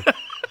here.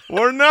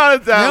 We're not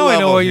at that now level I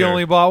know why here. you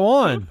only bought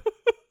one.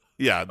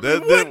 Yeah,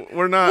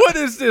 we're not – What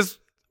is this?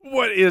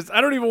 What is?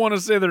 I don't even want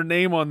to say their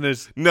name on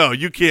this. No,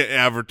 you can't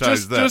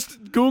advertise that.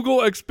 Just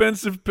Google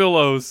expensive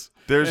pillows.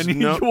 There's and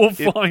no- you will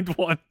find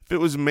one. If it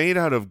was made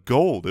out of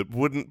gold, it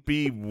wouldn't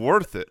be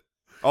worth it.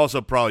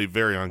 Also, probably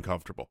very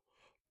uncomfortable.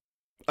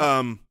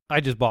 I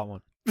just bought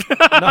one.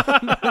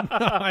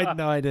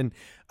 No, I didn't.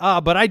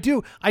 But I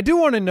do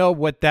want to know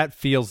what that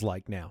feels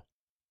like now.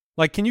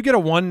 Like, can you get a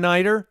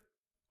one-nighter?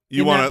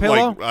 You want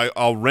to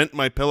I'll rent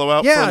my pillow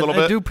out Yeah. for a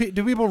little bit.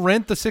 Do people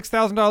rent the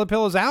 $6,000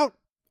 pillows out?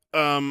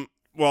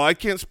 Well, I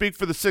can't speak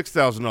for the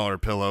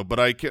 $6,000 pillow, but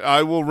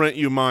I will rent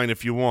you mine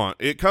if you want.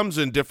 It comes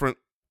in different.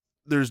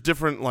 There's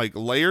different like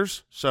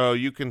layers, so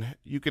you can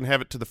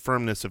have it to the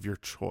firmness of your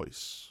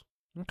choice.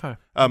 Okay.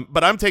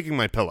 But I'm taking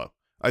my pillow.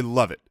 I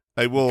love it.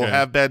 I will Okay.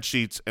 have bad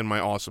sheets and my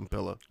awesome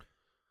pillow.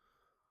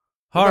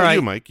 All What about right.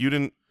 you, Mike? You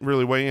didn't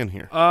really weigh in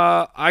here.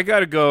 I got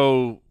to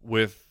go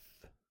with.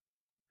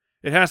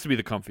 It has to be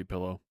the comfy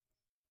pillow,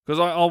 because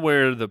I'll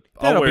wear the.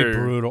 That'll be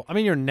brutal. I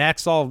mean, your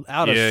neck's all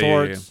out of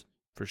sorts. Yeah,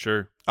 for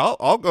sure.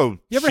 I'll go.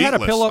 You ever had a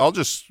sheetless. pillow- I'll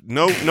just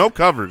no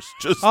covers.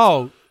 Just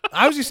Oh,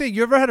 I was going to say,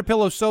 you ever had a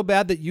pillow so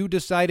bad that you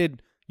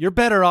decided you're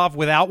better off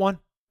without one?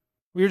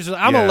 You're just,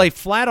 I'm going Yeah. to lay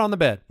flat on the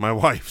bed. my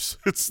wife's.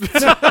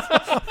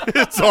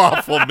 It's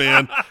awful,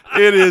 man.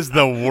 It is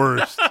the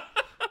worst.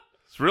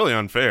 It's really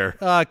unfair.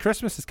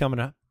 Christmas is coming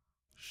up.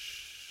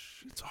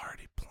 Shh, it's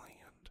already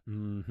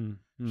planned.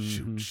 Mm-hmm.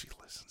 Shoot, she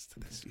listens to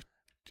this.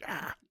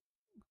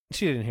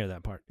 She didn't hear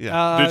that part.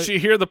 Yeah. Did she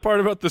hear the part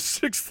about the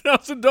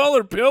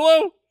 $6,000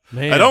 pillow?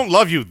 Man. I don't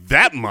love you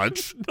that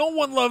much. No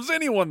one loves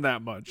anyone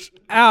that much.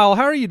 Al,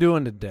 how are you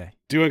doing today?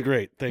 Doing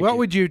great. Thank What you.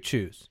 would you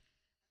choose?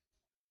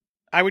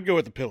 I would go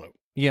with the pillow.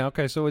 Yeah,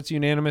 okay, so it's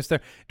unanimous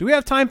there. Do we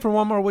have time for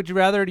one more Would You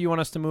Rather, or do you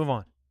want us to move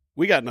on?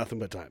 We got nothing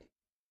but time.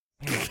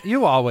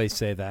 You always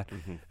say that.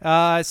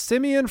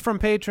 Simeon from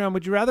Patreon,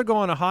 would you rather go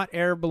on a hot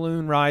air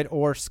balloon ride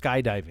or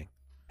skydiving?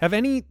 Have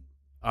any...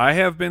 I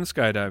have been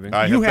skydiving.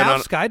 You been have on-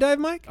 skydive,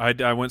 Mike?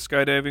 I went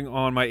skydiving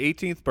on my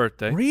 18th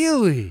birthday.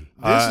 Really?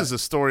 This is a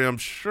story I'm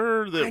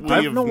sure that I we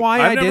don't have. know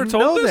why I've I never didn't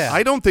told know this. that.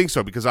 I don't think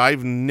so because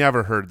I've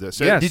never heard this.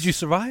 Yes. Did you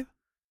survive?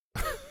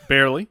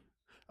 Barely.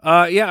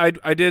 Yeah,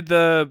 I did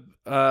the.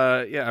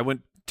 I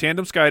went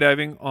tandem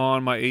skydiving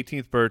on my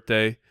 18th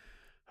birthday,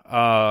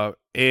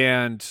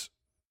 and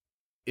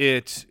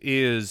it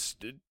is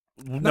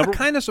That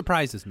kind of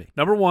surprises me.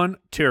 number one,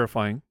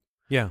 terrifying.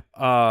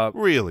 Yeah.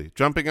 Really?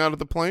 Jumping out of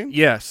the plane?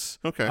 Yes.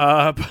 Okay.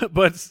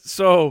 But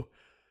so,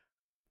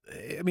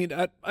 I mean,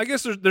 I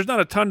guess there's not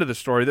a ton to the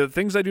story. The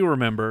things I do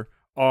remember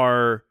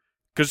are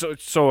because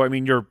I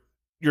mean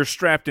you're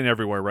strapped in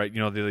everywhere, right? You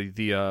know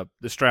the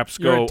straps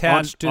You're go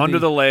attached to under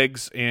the- the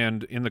legs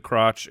and in the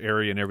crotch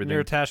area and everything.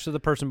 You're attached to the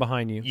person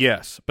behind you.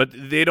 Yes, but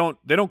they don't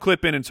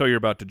clip in until you're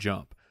about to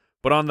jump.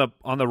 But on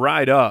the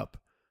ride up,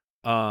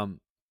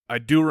 I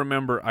do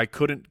remember I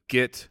couldn't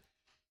get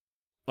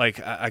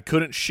I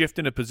couldn't shift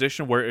in a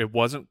position where it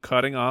wasn't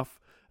cutting off.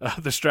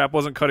 The strap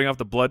wasn't cutting off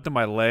the blood to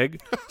my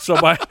leg. So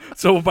by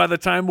the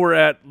time we're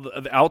at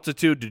the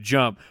altitude to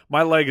jump,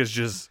 my leg is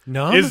just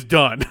Numb? is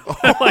done.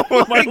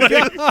 My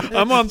leg,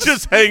 I'm on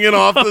Just hanging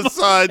off the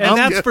side. And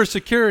that's for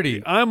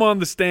security. I'm on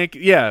the stank.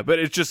 Yeah, but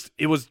it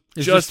was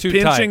It's just just too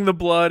pinching tight. the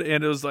blood,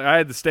 and it was like I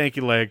had the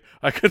stanky leg.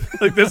 I could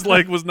this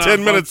leg was not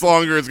 10 minutes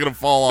longer, it's going to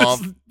fall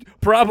off.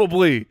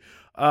 probably.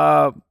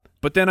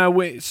 But then I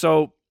wait.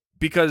 So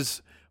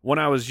because when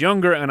I was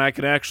younger and I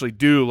could actually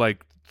do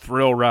like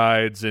thrill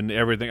rides and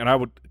everything, and I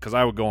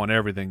would go on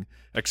everything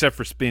except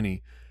for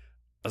spinny,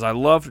 as I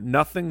loved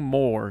nothing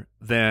more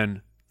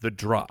than the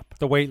drop.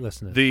 The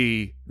weightlessness.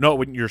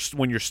 When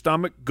your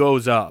stomach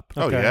goes up.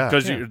 Oh, Okay. yeah.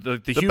 Because Yeah. the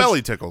The huge,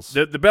 belly tickles.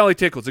 the belly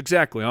tickles,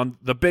 exactly. On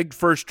the big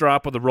first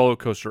drop of the roller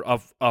coaster,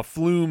 a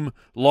flume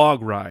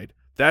log ride.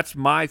 That's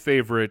my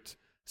favorite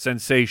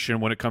sensation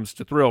when it comes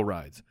to thrill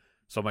rides.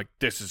 So I'm like,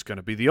 this is going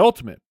to be the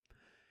ultimate.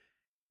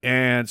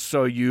 And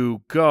so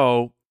you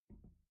go,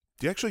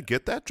 Do you actually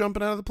get that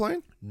jumping out of the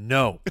plane?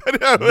 no,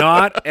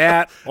 not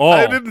at all.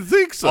 I didn't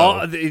think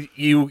so.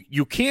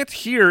 You can't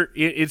hear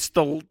it.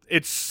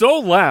 It's so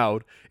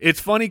loud. It's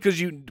funny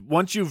because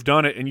once you've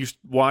done it and you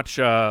watch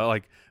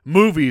like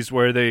movies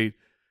where they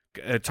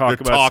talk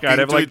They're about talking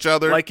skydiving, to like, each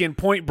other. like in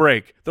Point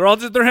Break, they're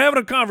having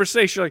a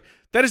conversation. Like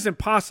that is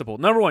impossible.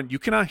 Number one, you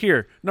cannot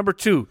hear. Number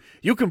two,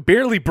 you can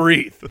barely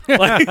breathe.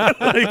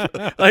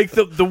 like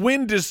the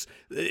wind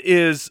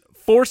is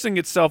forcing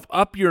itself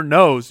up your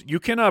nose. You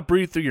cannot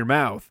breathe through your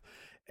mouth,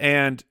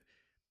 and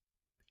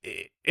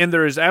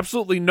there is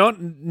absolutely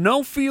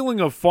no feeling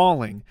of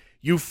falling.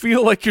 You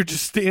feel like you're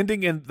just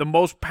standing in the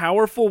most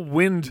powerful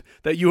wind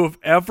that you have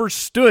ever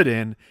stood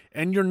in,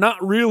 and you're not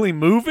really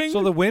moving.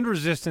 So the wind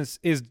resistance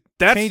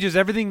changes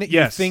everything that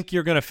Yes. you think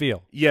you're going to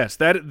feel. Yes,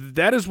 that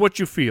is what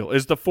you feel,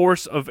 is the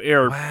force of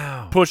air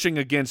Wow. pushing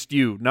against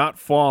you, not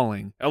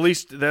falling. At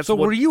least that's So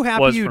what were you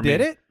happy was you for did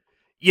me. it?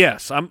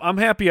 Yes, I'm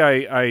happy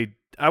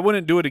I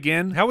wouldn't do it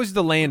again. How was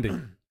the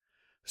landing?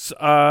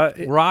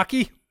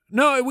 Rocky?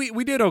 No,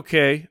 we did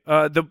okay.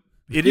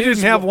 You didn't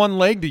have one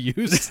leg to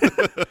use.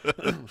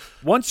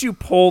 Once you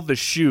pull the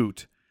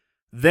chute,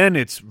 then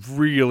it's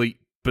really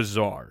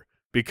bizarre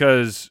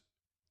because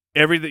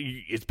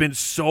everything, it's been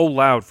so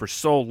loud for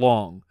so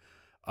long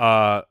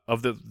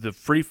of the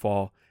free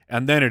fall,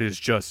 and then it is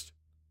just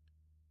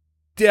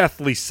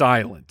deathly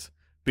silent.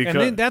 Because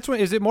And then that's when,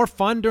 is it more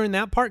fun during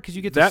that part because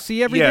you get to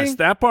see everything? Yes,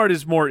 that part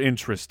is more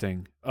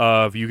interesting.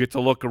 You get to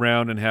look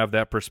around and have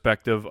that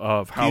perspective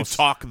of Do how you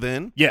talk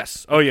then?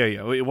 Yes. Oh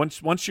yeah. Once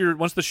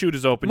the chute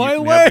is open, My you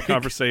can leg! have the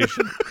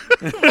conversation.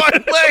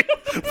 my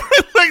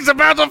leg's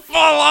about to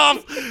fall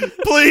off.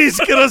 Please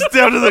get us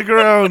down to the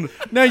ground.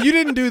 Now you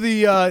didn't do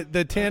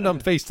the tandem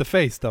face to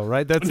face though,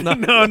 right? That's not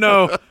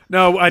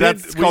No. I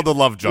That's didn't. called the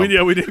love jump.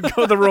 We didn't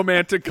go the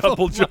romantic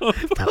couple jump.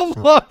 the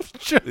love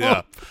jump.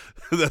 Yeah.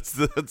 That's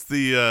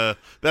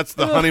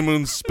the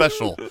honeymoon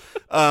special.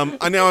 Now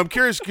I'm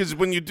curious because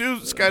when you do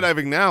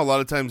skydiving now, a lot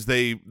of times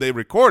they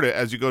record it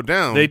as you go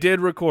down. They did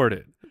record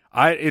it.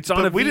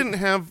 We didn't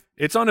have.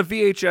 It's on a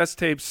VHS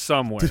tape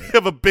somewhere. Did they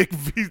have a big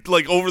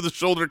over the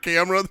shoulder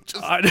camera?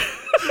 Just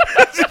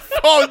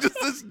just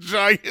this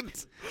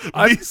giant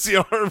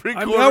VCR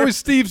recorder. That was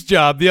Steve's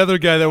job, the other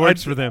guy that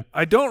works for them.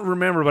 I don't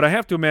remember, but I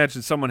have to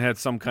imagine someone had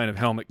some kind of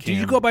helmet cam. Did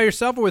you go by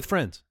yourself or with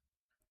friends?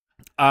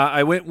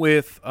 I went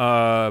with.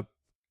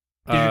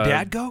 Did your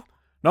dad go?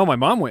 No, my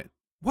mom went.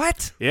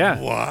 What? Yeah.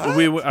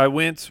 What? I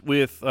went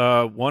with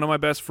one of my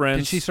best friends.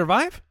 Did she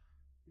survive?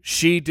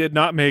 She did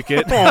not make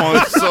it. Oh,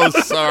 I'm so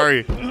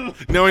sorry.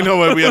 Now I know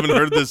why we haven't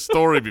heard this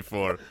story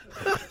before.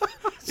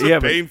 So Yeah,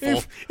 but-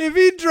 painful. If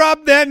he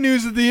dropped that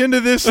news at the end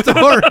of this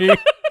story,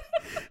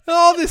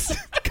 all this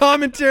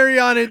commentary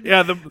on it,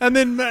 Yeah, and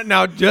then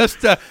now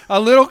just a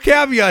little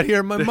caveat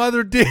here. My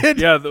mother did.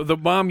 yeah, the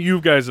mom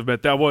you guys have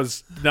met, that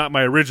was not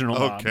my original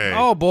mom. Okay.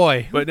 Oh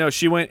boy. But no,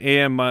 she went,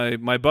 and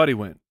my buddy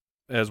went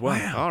as well.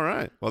 Wow. All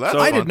right. Well, that's So-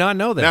 I fun. did not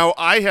know that. Now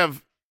I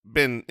have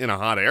been in a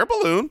hot air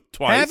balloon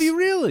twice. Have you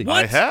really?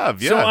 I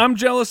have. Yeah. So I'm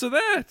jealous of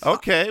that.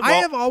 Okay. I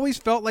Well, have always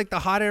felt like the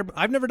hot air.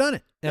 I've never done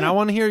it, and I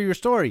want to hear your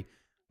story.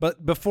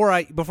 But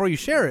before you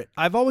share it,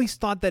 I've always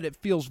thought that it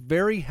feels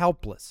very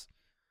helpless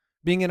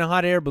being in a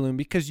hot air balloon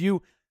because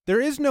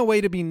there is no way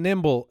to be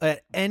nimble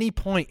at any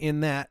point in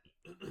that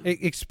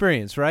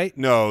experience, right?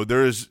 no,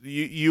 there's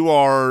you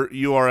are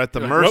at the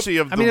mercy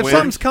of the I mean, if wind.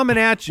 something's coming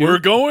at you, We're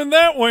going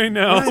that way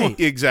now. Right.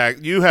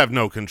 Exactly. You have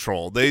no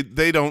control. They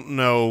don't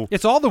know.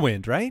 it's all the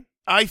wind, right?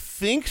 I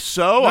think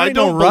so. I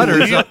don't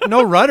rudders.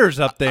 No rudders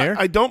up there.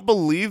 I don't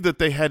believe that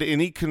they had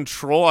any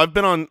control. I've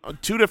been on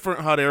 2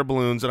 different hot air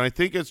balloons, and I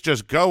think it's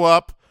just go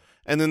up,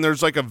 and then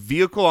there's like a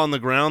vehicle on the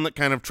ground that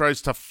kind of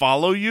tries to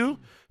follow you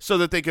so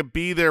that they could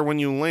be there when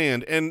you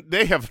land. And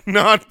they have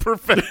not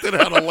perfected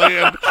how to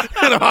land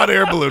in a hot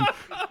air balloon.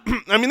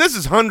 I mean, this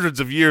is hundreds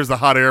of years the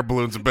hot air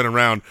balloons have been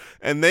around,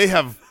 and they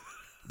have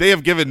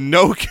given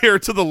no care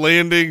to the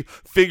landing,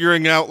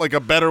 figuring out like a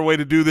better way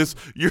to do this.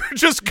 You're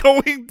just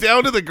going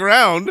down to the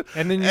ground,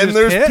 and then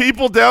there's hit?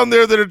 people down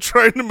there that are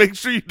trying to make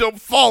sure you don't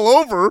fall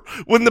over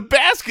when the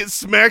basket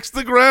smacks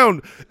the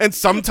ground. And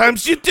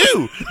sometimes you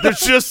do.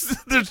 There's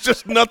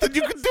just nothing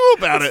you can do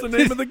about it. What's the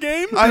name of the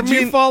game? Did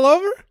you fall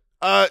over?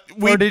 Or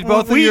did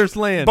both of yours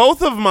land?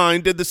 Both of mine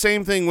did the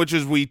same thing, which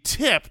is we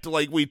tipped,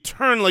 like we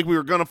turned like we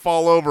were going to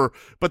fall over,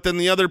 but then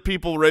the other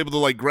people were able to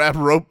like grab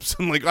ropes,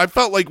 and like I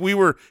felt like we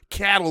were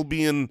cattle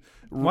being,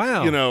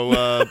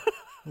 Rassled.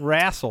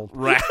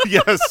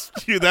 Yes,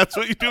 that's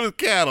what you do with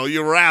cattle.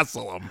 You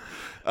wrestle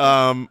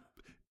them.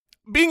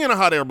 Being in a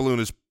hot air balloon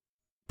is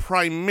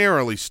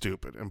primarily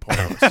stupid and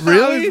pointless.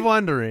 Really? I was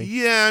wondering.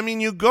 Yeah, I mean,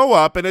 you go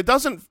up, and it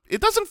doesn't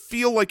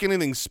feel like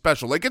anything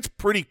special. Like, it's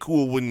pretty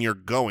cool when you're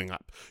going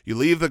up. You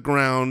leave the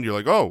ground, you're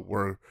like, oh,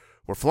 we're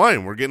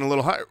flying, we're getting a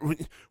little higher.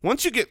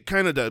 Once you get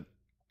kind of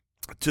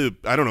to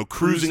I don't know,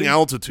 cruising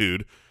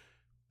altitude,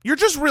 you're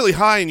just really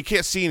high, and you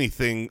can't see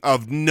anything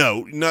of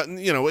note.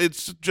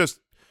 It's just.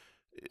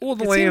 Well,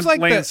 the seems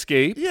like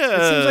landscape. Yeah,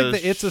 it seems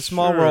like the It's a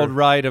Small World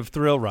ride of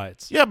thrill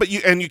rides. Yeah, but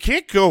you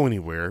can't go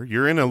anywhere.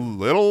 You're in a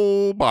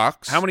little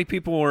box. How many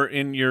people are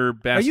in your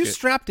basket? Are you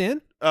strapped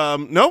in?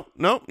 No,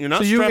 you're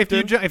not strapped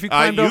in. If you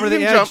climbed over the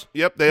edge, jump.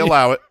 Yep, they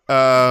allow it.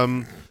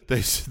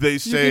 They say you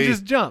can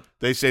just jump.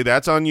 They say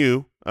that's on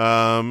you.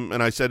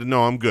 And I said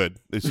no, I'm good.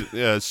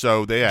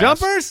 So they asked.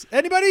 Jumpers?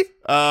 Anybody?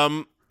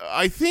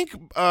 I think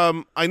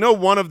I know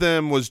one of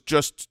them was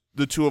just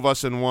the two of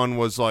us, and one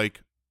was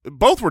like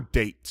both were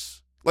dates.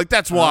 Like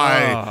that's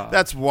why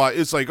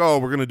it's like, oh,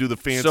 we're gonna do the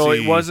fancy. So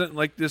it wasn't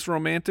like this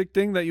romantic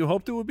thing that you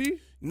hoped it would be?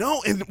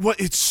 No, and what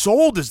it's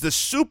sold is this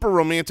super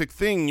romantic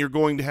thing. You're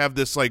going to have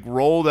this like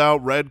rolled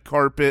out red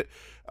carpet,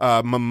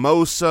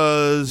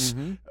 mimosas,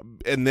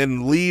 and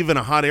then leave in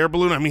a hot air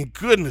balloon. I mean,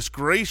 goodness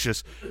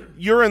gracious,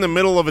 you're in the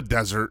middle of a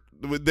desert.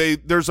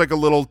 There's like a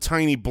little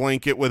tiny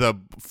blanket with a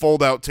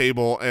fold out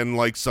table and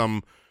like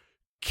some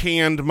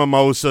canned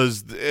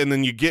mimosas, and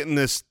then you get in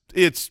this.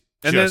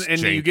 And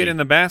then you get in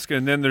the basket,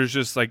 and then there's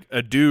just like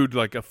a dude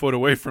like a foot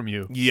away from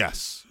you.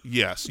 Yes.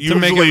 To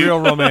make it real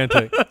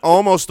romantic.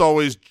 Almost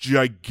always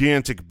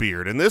gigantic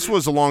beard. And this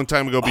was a long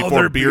time ago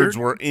before beards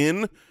were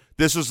in.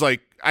 This was like,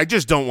 I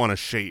just don't want to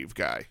shave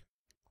guy.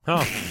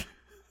 Oh.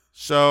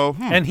 So.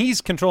 And he's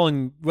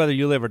controlling whether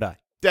you live or die.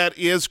 That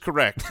is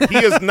correct. He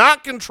is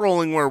not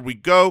controlling where we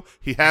go.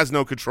 He has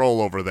no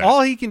control over that.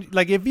 All he can,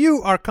 like if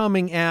you are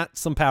coming at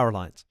some power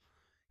lines,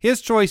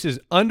 his choice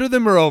is under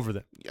them or over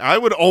them. I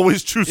would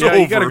always choose over.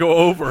 You got to go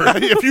over.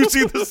 If you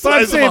see the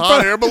size of a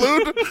hot air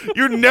balloon,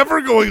 you're never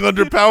going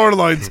under power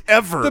lines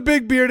ever. The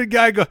big bearded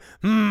guy goes,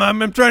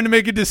 I'm trying to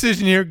make a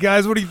decision here.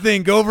 Guys, what do you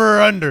think, over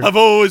or under? I've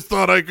always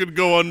thought I could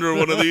go under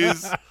one of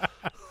these.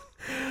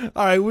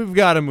 All right, we've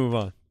got to move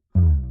on.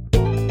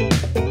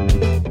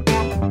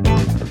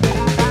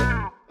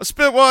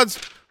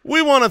 Spitwads,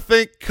 we want to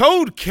thank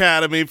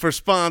Codecademy for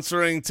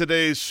sponsoring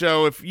today's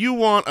show. If you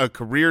want a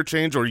career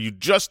change or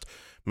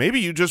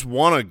maybe you just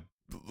want a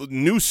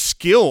new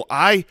skill,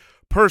 I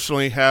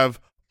personally have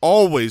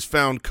always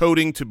found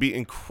coding to be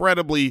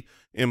incredibly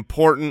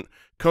important.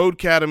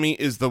 Codecademy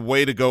is the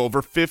way to go.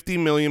 Over 50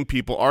 million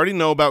people already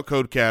know about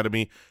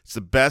Codecademy. It's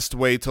the best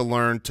way to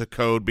learn to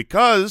code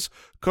because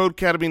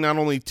Codecademy not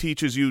only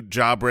teaches you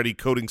job-ready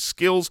coding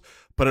skills,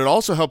 but it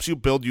also helps you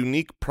build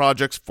unique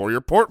projects for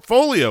your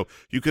portfolio.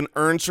 You can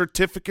earn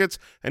certificates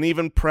and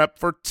even prep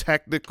for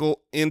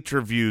technical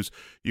interviews.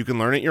 You can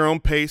learn at your own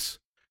pace,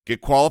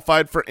 get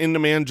qualified for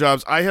in-demand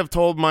jobs. I have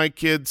told my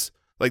kids,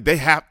 like, they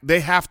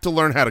have to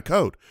learn how to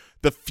code.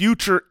 The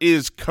future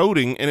is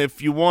coding, and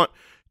if you want,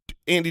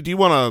 Andy, do you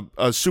want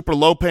a super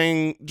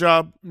low-paying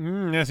job?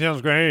 That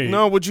sounds great.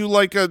 No, would you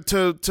like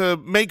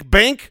to make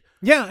bank?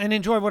 Yeah, and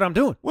enjoy what I'm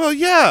doing. Well,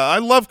 yeah, I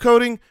love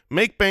coding.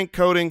 Make bank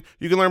coding.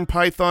 You can learn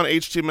Python,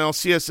 HTML,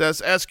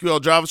 CSS, SQL,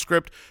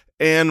 JavaScript,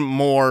 and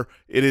more.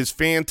 It is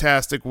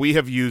fantastic. We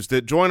have used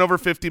it. Join over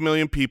 50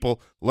 million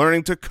people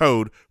learning to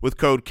code with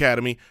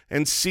Codecademy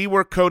and see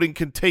where coding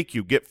can take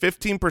you. Get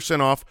 15%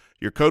 off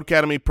your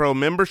Codecademy Pro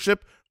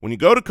membership when you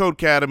go to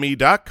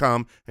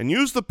Codecademy.com and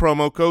use the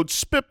promo code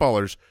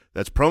SPITBALLERS.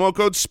 That's promo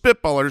code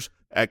SPITBALLERS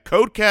at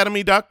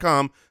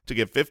Codecademy.com to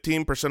get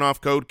 15% off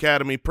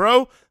Codecademy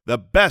Pro, the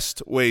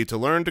best way to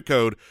learn to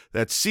code.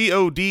 That's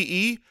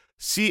CODECADEMY.com,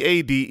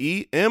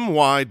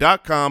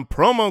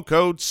 promo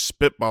code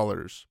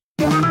SPITBALLERS.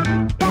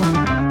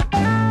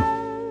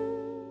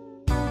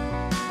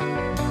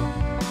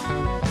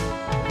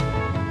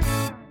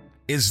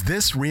 Is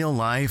this real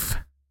life?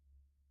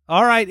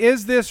 All right,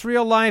 is this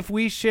real life?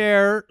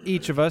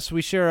 Each of us,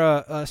 we share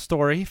a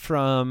story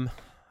from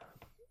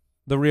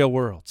the real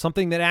world,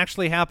 something that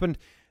actually happened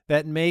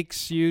that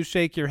makes you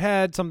shake your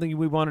head, something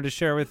we wanted to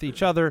share with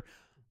each other.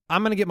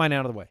 I'm going to get mine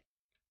out of the way.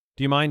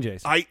 Do you mind,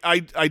 Jason?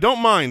 I don't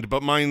mind,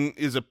 but mine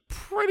is a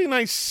pretty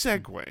nice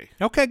segue.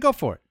 Okay, go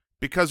for it.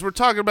 Because we're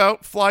talking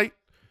about flight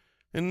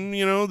and,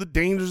 the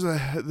dangers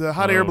of the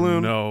hot air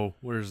balloon. No,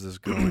 where's this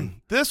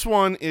going? This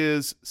one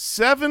is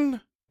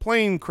 7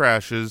 plane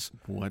crashes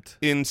What?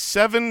 in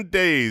 7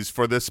 days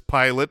for this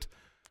pilot.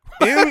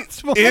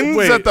 Ends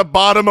Wait. at the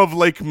bottom of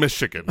Lake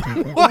Michigan.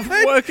 What?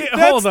 Okay,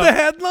 That's hold on. the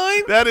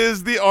headline? That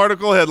is the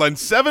article headline.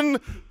 7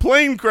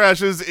 plane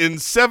crashes in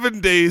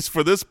 7 days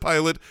for this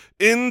pilot.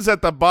 Ends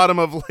at the bottom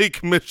of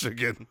Lake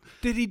Michigan.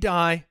 Did he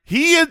die?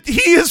 He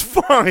is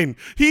fine.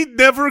 He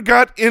never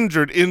got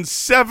injured in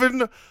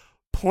 7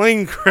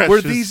 plane crashes.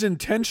 Were these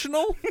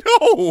intentional?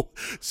 No.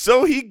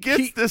 So he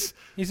gets this.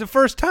 He's a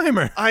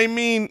first-timer. I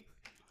mean,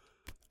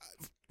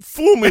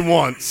 fool me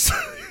once.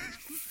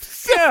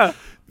 Yeah.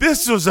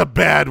 This was a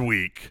bad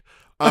week.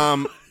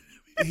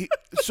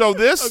 So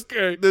this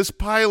Okay. this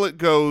pilot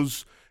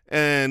goes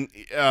and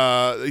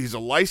he's a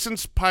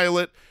licensed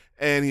pilot,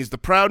 and he's the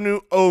proud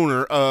new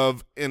owner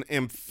of an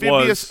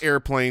amphibious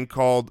airplane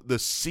called the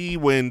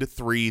Seawind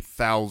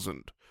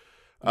 3000.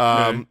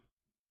 Okay.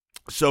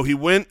 So he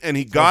went and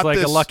he Sounds got like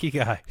this a lucky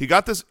guy. He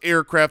got this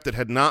aircraft that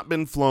had not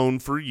been flown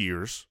for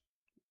years,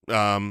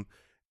 and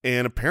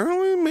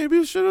apparently maybe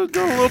he should have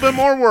done a little bit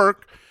more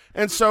work.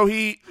 And so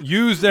he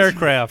Used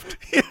aircraft.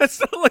 Yeah, it's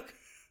not like,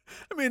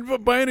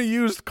 but buying a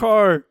used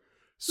car.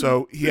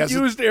 he has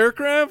Used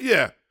aircraft?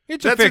 yeah.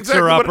 It's a That's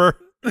exactly what-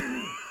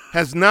 fixer-upper.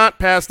 has not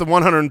passed the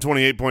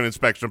 128-point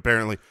inspection,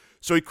 apparently.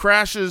 So he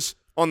crashes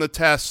on the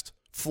test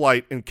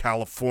flight in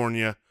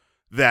California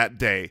that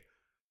day.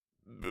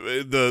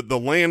 The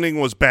landing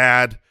was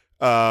bad.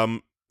 A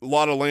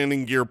lot of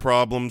landing gear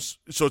problems.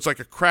 So it's like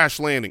a crash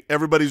landing.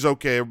 Everybody's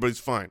okay. Everybody's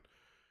fine.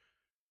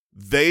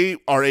 They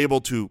are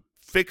able to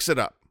fix it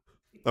up.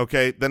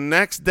 Okay? The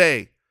next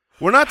day,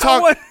 we're not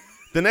talking.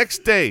 The next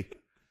day,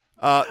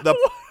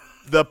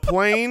 the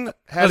plane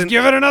Let's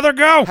give it another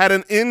go. had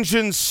an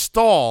engine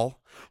stall,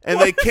 and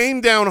they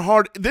came down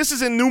hard. This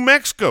is in New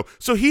Mexico,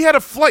 so he had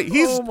a flight.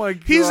 He's in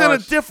a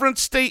gosh. different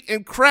state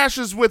and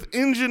crashes with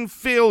engine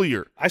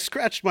failure. I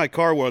scratched my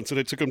car once, and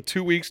it took him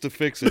 2 weeks to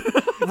fix it.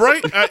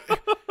 Right?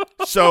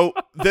 So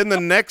then the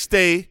next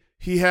day,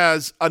 he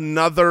has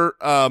another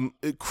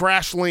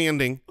crash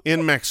landing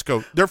in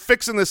Mexico. They're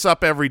fixing this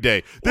up every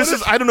day. This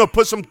is, I don't know,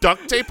 put some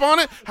duct tape on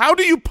it? How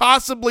do you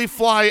possibly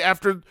fly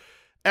after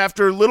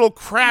little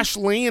crash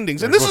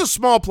landings? And this is a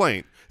small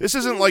plane. This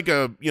isn't like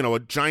a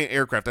giant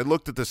aircraft. I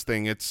looked at this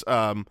thing. It's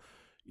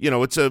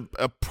it's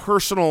a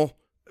personal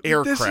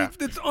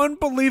aircraft. It's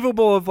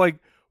unbelievable of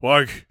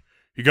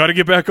you got to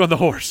get back on the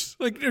horse.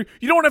 Like, you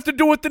don't have to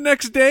do it the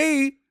next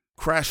day.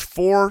 Crash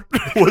 4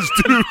 was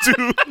due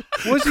to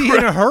Was he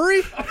in a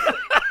hurry?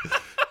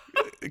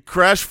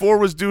 Crash 4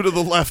 was due to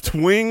the left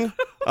wing.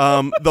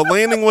 The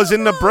landing was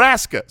in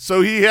Nebraska,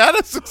 so he had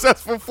a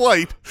successful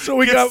flight. So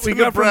we Gets got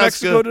to from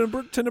Mexico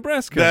to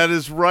Nebraska. That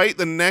is right.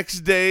 The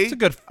next day,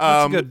 That's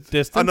a good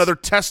distance. Another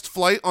test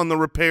flight on the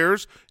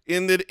repairs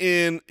ended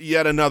in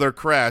yet another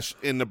crash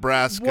in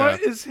Nebraska.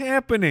 What is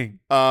happening?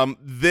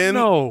 Then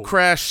No.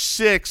 crash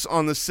 6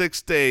 on the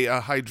 6th day. A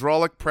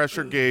hydraulic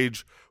pressure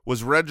gauge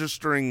was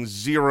registering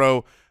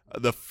 0.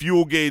 The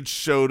fuel gauge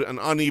showed an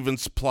uneven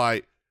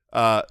supply.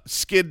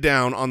 Skid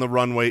down on the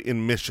runway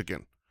in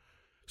Michigan.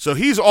 So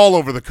he's all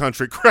over the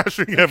country,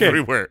 crashing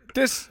everywhere.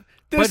 This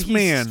But he's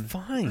man,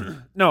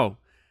 fine. no,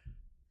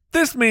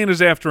 this man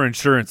is after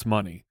insurance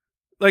money.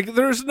 Like,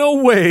 there's no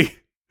way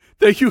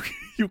that you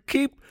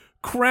keep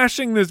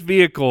crashing this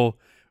vehicle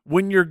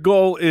when your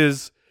goal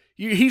is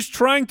he's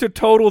trying to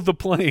total the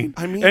plane.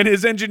 I mean- and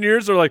his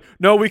engineers are like,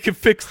 "No, we can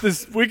fix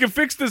this. We can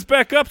fix this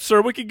back up,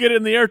 sir. We can get it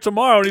in the air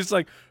tomorrow." And he's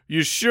like,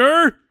 "You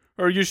sure?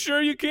 Are you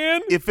sure you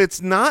can?" If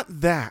it's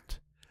not that,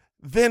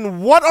 then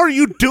what are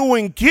you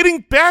doing getting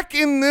back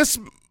in this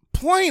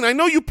plane? I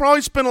know you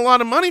probably spent a lot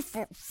of money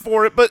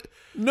for it, but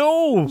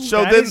No.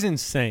 so That then is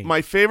insane.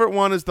 my favorite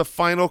one is the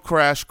final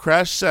crash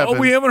 7. Oh,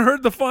 we haven't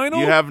heard the final?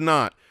 You have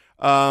not.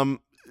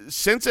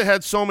 Since it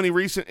had so many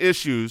recent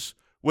issues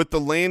with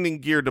the landing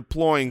gear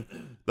deploying,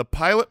 the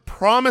pilot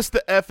promised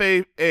the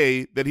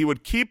FAA that he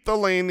would keep the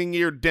landing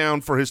gear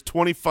down for his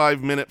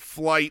 25-minute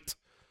flight.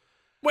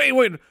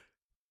 Wait.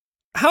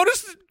 How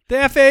does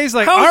The FAA's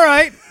like, How- all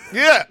right.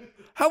 Yeah.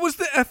 how was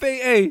the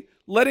FAA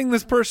letting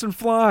this person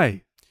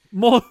fly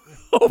over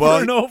Well,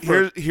 and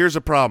over? here's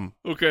a problem.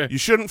 Okay. You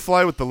shouldn't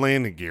fly with the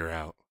landing gear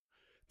out.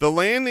 The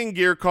landing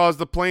gear caused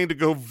the plane to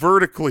go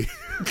vertically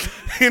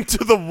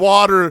into the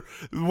water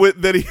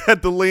that he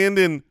had to land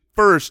in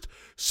first.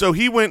 So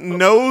he went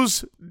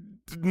nose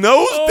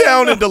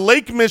down into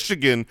Lake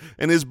Michigan,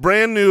 and his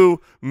brand new,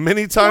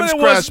 many times It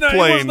crashed was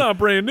plane not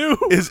brand new.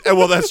 is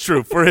well, that's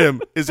true for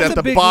him. Is That's at a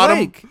the big bottom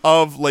lake.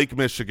 of Lake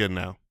Michigan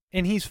now.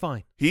 And he's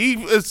fine. He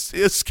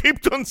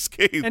escaped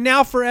unscathed. And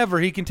now forever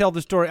he can tell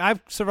the story.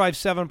 I've survived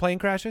 7 plane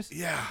crashes.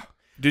 Yeah.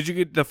 Did you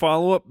get the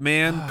follow-up?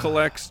 Man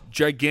collects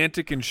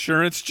gigantic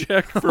insurance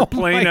check for Oh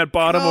plane my at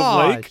bottom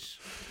of lake. gosh.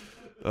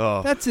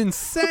 Oh. That's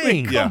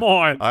insane. Yeah. Come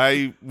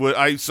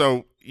on.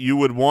 So you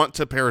would want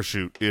to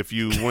parachute if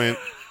you went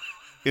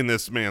in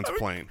this man's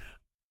plane.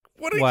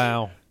 What?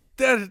 Wow.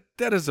 That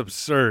is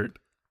absurd.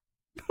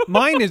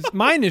 Mine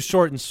is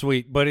short and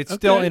sweet, but it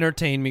still Okay.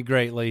 entertained me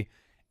greatly.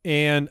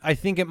 And I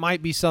think it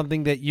might be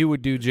something that you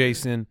would do,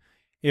 Jason,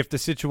 if the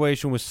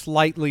situation was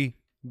slightly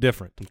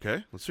different.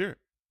 Okay, let's hear it.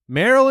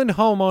 Maryland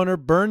homeowner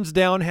burns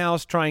down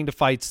house trying to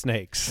fight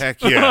snakes.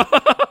 Heck yeah.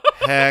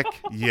 Heck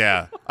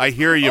yeah. I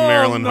hear you,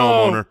 Maryland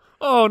homeowner.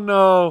 Oh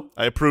no.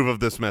 I approve of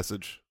this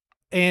message.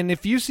 And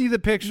if you see the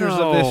pictures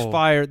of this No.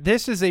 fire,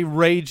 this is a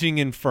raging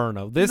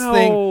inferno. This No.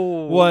 thing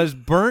was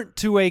burnt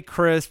to a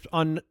crisp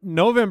on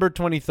November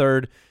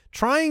 23rd,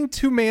 trying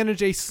to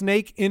manage a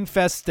snake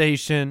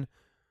infestation.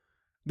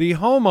 The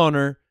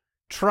homeowner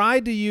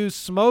tried to use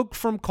smoke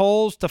from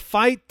coals to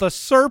fight the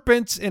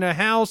serpents in a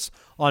house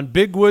on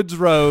Big Woods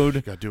Road.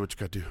 You gotta do what you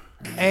gotta do.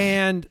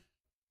 And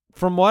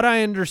from what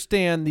I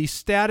understand, the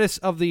status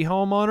of the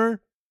homeowner,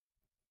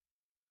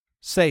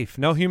 safe.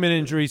 No human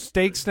injuries.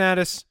 Stake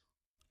status,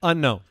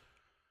 unknown.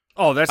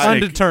 Oh, that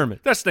snake.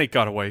 Undetermined. That snake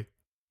got away.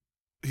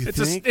 You It's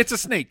think? a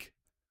snake.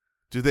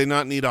 Do they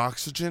not need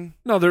oxygen?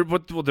 No,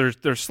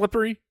 they're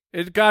slippery.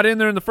 It got in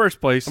there in the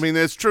first place. I mean,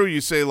 it's true. You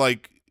say,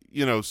 like,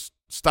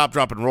 stop,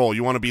 drop, and roll.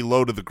 You want to be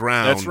low to the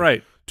ground. that's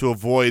right. To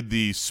avoid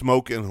the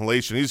smoke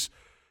inhalation.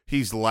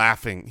 He's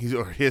laughing. He's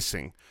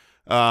hissing.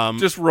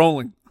 Just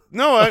rolling.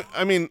 No,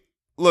 I mean,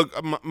 look,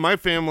 my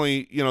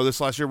family,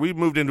 this last year, we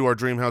moved into our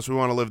dream house. We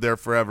want to live there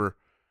forever.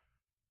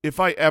 If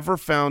I ever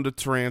found a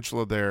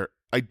tarantula there,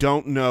 I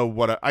don't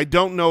know I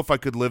don't know if I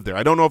could live there.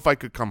 I don't know if I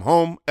could come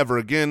home ever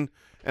again,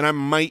 and I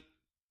might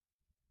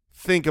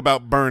think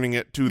about burning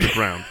it to the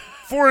ground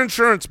for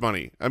insurance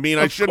money. I mean,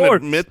 I Of shouldn't course.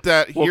 admit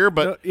that here,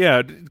 but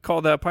yeah,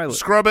 call that pilot.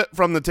 scrub it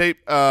from the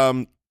tape.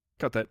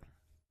 Cut that.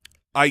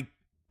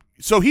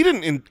 So he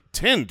didn't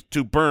intend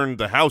to burn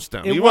the house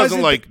down. It He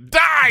wasn't wasn't- like,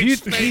 die, Do you-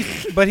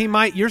 snake! but he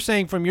might. You're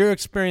saying from your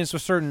experience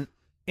with certain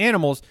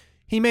animals,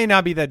 he may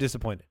not be that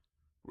disappointed.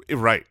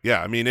 Right,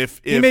 yeah. I mean,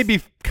 if He may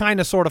be kind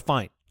of sort of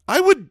fine. I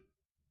would,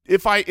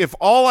 if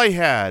all I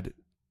had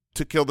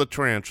to kill the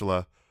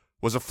tarantula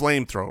was a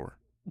flamethrower,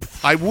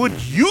 I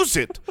would use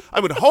it. I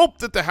would hope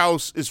that the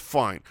house is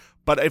fine.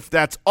 But if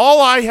that's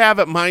all I have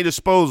at my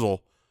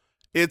disposal,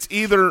 it's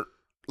either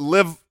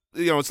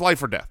it's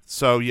life or death.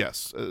 So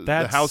yes, the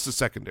That's- house is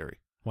secondary.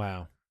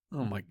 Wow,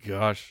 Oh my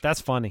gosh.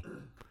 that's funny.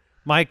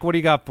 Mike, what do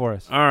you got for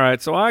us? All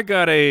right, so I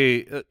got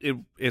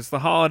it's the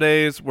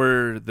holidays.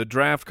 We're the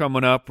draft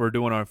coming up. We're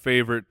doing our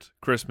favorite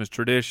Christmas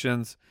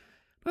traditions.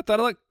 I thought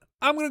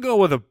I'm going to go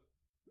with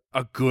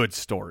a good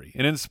story,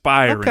 an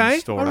inspiring Okay,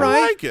 story. all right.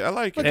 I like it. I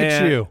like Look it.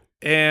 at you,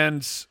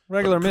 And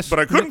regular Miss. But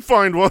I couldn't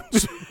find one.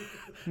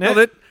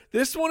 no,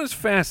 this one is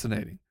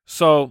fascinating.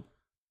 So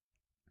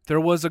there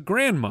was a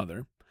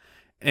grandmother,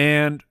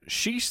 and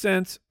she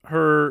sent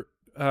her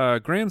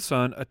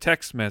grandson a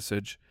text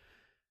message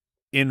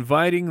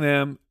inviting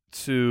them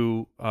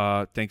to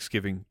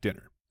Thanksgiving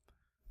dinner.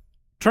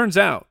 Turns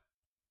out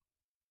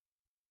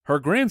her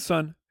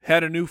grandson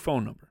had a new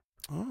phone number,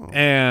 Oh.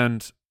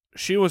 and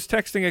she was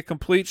texting a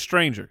complete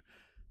stranger.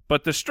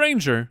 But the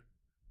stranger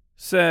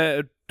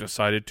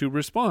decided to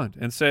respond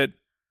and said,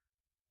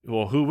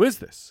 well, who is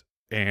this?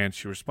 And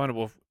she responded,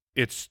 well,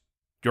 it's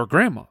your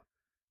grandma.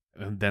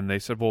 And then they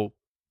said, well,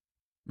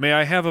 may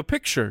I have a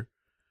picture?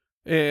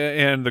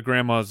 And the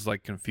grandma's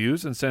like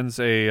confused and sends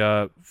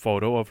a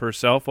photo of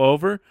herself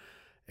over.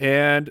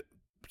 And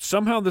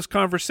somehow this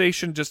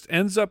conversation just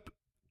ends up,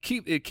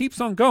 it keeps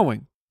on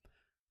going.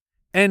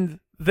 And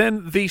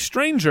then the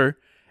stranger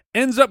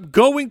ends up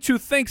going to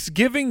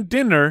Thanksgiving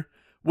dinner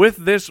with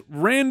this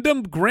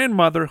random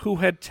grandmother who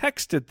had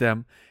texted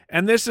them.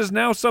 And this is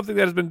now something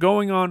that has been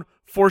going on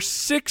for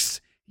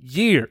 6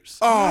 years.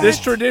 Oh. This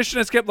tradition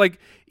has kept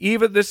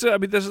this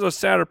is a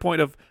sadder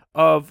point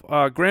of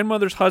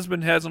grandmother's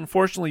husband has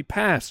unfortunately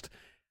passed,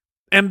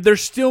 and they're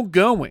still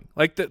going.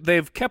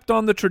 They've kept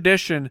on the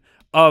tradition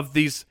of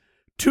these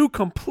two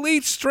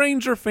complete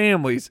stranger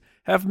families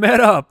have met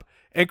up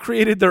and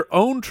created their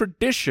own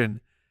tradition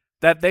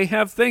that they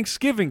have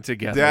Thanksgiving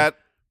together. That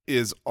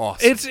is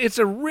awesome. It's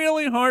a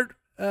really hard.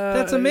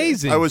 That's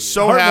amazing. I was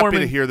so happy to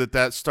heartwarming. hear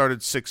that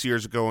started 6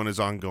 years ago and is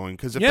ongoing.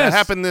 Because if Yes. that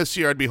happened this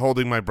year, I'd be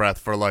holding my breath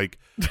for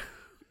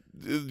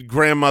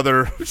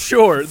grandmother.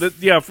 Sure, for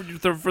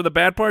the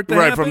bad part.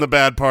 Right, from the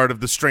bad part of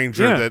the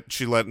stranger Yeah. that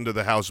she let into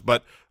the house.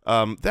 But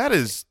that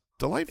is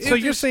delightful. So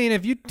you're saying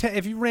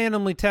if you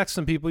randomly text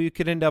some people, you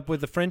could end up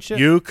with a friendship?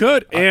 You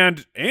could,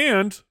 and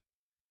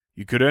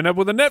you could end up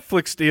with a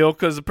Netflix deal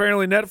because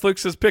apparently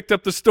Netflix has picked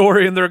up the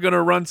story and they're going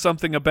to run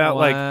something about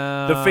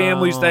the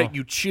families that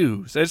you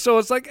choose. And so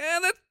it's like,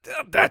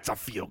 that's a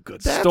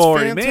feel-good That's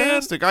story,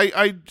 fantastic.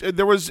 I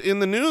there was in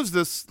the news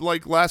this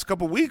last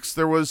couple weeks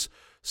there was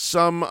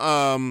some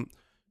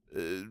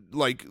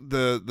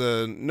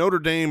the Notre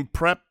Dame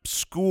prep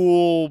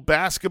school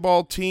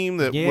basketball team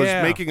that was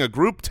Yeah. making a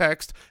group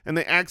text and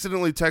they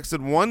accidentally texted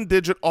one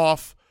digit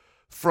off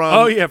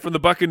from from the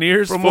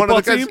Buccaneers from one football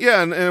of the guys. team.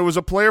 Yeah, and it was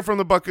a player from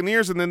the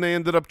Buccaneers, and then they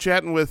ended up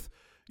chatting with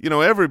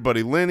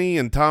everybody, Lenny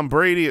and Tom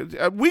Brady.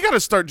 We got to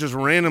start just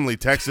randomly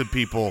texting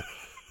people.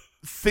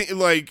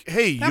 Like,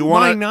 hey, That you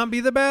want might to? not be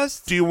the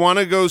best. Do you want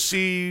to go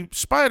see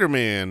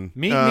Spider-Man?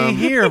 Meet me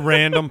here,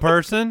 random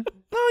person.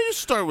 No, you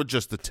start with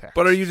just the text.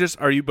 But are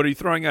you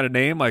throwing out a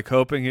name, like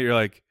hoping that you're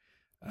like,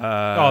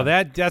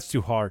 that's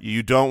too hard.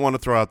 You don't want to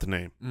throw out the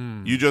name.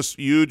 You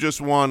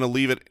just want to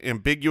leave it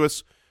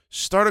ambiguous.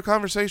 Start a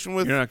conversation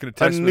with You're not gonna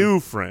text a them. new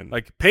friend.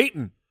 like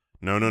Peyton?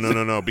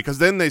 No, because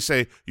then they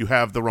say you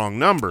have the wrong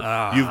number.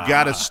 You've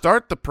got to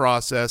start the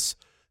process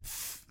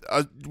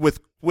with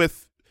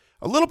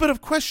a little bit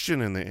of question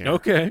in the air.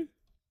 Okay.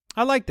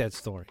 I like that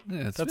story.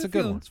 Yeah, That's a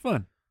good one. It's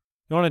fun.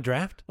 You want to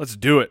draft? Let's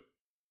do it.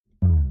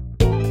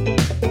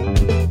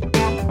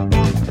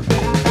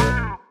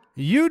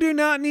 You do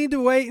not need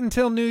to wait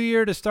until New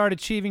Year to start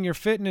achieving your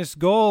fitness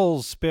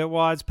goals,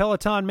 Spitwads.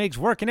 Peloton makes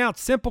working out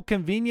simple,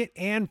 convenient,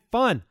 and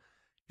fun.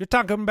 You're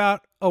talking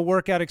about a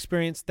workout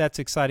experience that's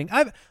exciting.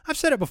 I've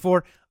said it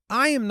before.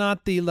 I am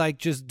not the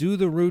just do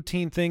the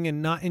routine thing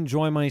and not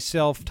enjoy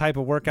myself type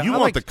of workout. You I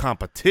want the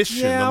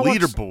competition, I the want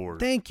leaderboard.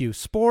 Thank you.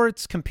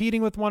 Sports,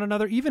 competing with one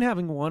another, even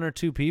having one or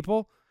two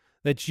people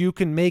that you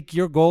can make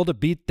your goal to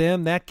beat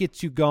them, that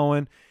gets you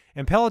going.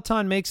 And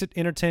Peloton makes it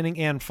entertaining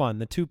and fun,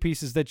 the two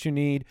pieces that you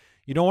need.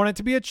 You don't want it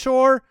to be a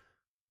chore.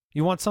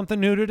 You want something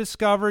new to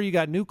discover. You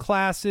got new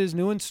classes,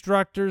 new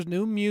instructors,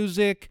 new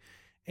music,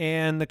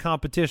 and the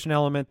competition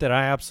element that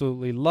I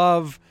absolutely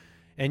love.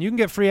 And you can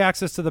get free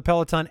access to the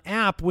Peloton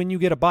app when you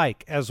get a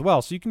bike as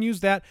well. So you can use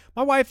that.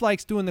 My wife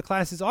likes doing the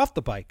classes off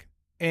the bike,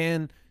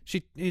 and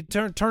she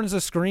turns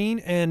the screen,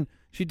 and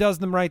she does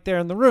them right there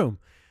in the room.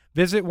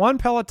 Visit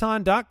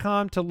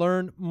onepeloton.com to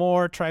learn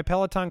more. Try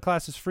Peloton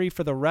classes free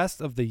for the rest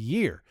of the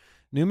year.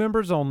 New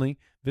members only.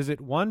 Visit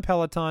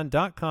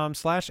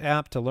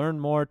onepeloton.com/app to learn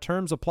more.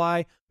 Terms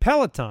apply.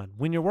 Peloton.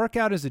 When your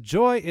workout is a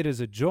joy, it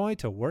is a joy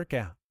to work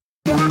out.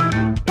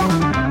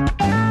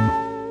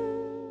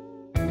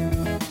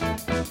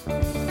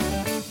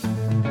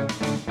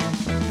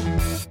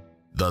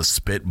 The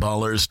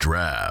Spitballers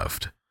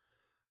Draft.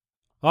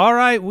 All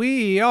right,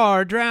 we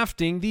are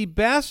drafting the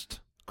best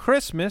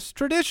Christmas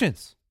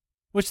traditions,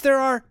 which there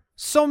are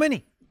so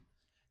many.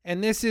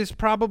 And this is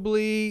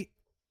probably,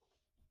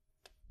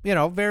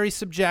 very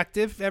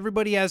subjective.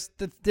 Everybody has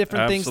the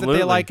different things that they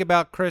Absolutely. like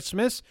about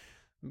Christmas.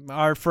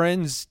 Our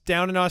friends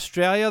down in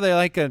Australia, they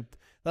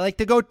like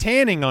to go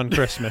tanning on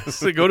Christmas.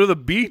 They go to the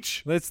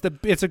beach. It's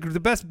the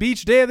best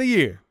beach day of the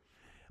year.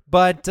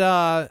 But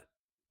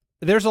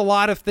there's a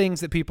lot of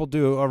things that people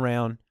do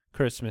around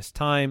Christmas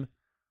time.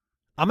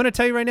 I'm going to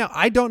tell you right now,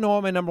 I don't know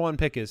what my number one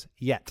pick is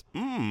yet.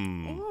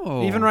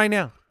 Oh. Even right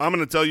now. I'm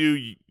going to tell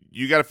you,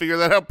 you got to figure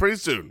that out pretty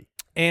soon.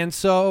 And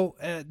so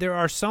there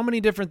are so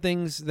many different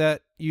things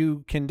that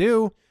you can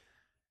do.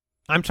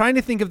 I'm trying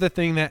to think of the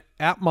thing that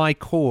at my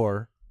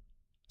core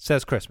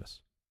says Christmas.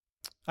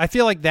 I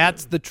feel like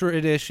that's the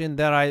tradition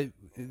that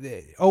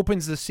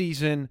opens the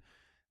season,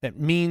 that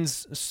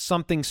means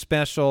something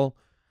special.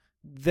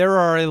 There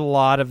are a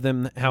lot of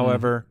them,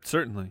 however.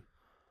 Certainly.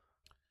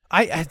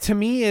 To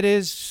me, it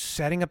is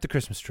setting up the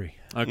Christmas tree.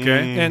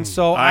 Okay. And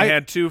so I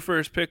had two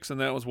first picks,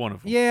 and that was one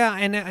of them. Yeah,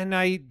 and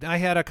I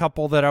had a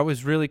couple that I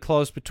was really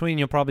close between.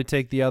 You'll probably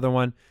take the other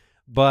one.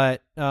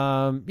 But,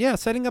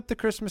 setting up the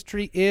Christmas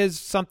tree is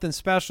something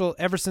special.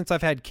 Ever since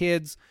I've had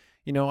kids,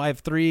 I have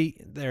three.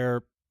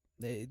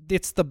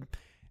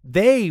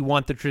 They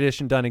want the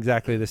tradition done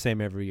exactly the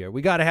same every year.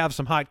 We got to have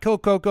some hot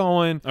cocoa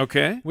going.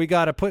 Okay. We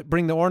got to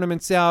bring the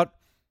ornaments out.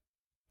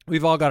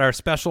 We've all got our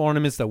special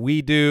ornaments that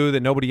we do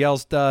that nobody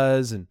else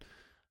does, and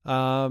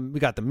we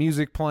got the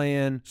music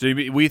playing. So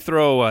we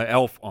throw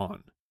Elf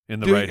on in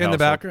the right in the household.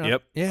 background.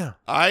 Yep. Yeah.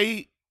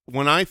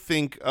 When I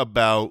think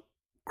about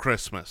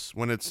Christmas,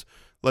 when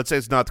let's say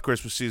it's not the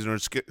Christmas season or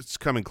it's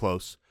coming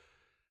close,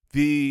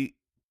 the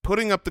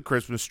putting up the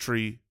Christmas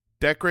tree,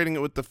 decorating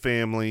it with the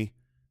family,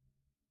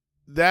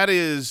 that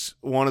is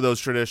one of those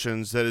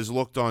traditions that is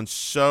looked on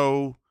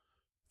so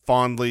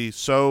fondly,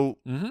 so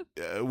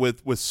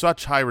with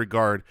such high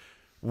regard.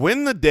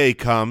 When the day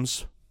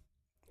comes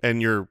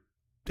and you're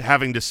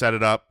having to set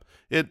it up,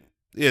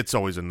 it's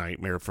always a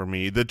nightmare for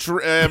me.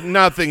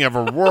 Nothing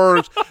ever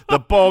works.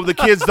 The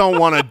kids don't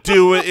want to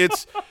do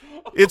it.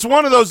 It's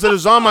one of those that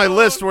is on my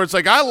list where it's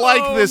like, I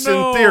like this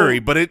in theory,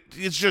 but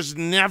it's just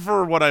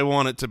never what I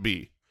want it to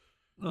be.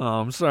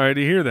 Oh, I'm sorry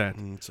to hear that.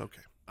 It's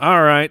okay.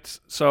 All right.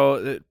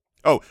 So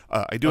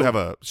I do have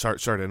a sorry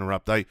to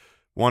interrupt. I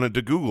wanted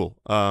to Google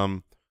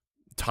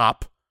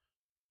top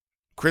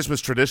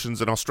Christmas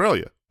traditions in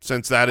Australia,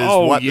 since that is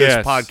what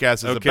this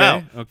podcast is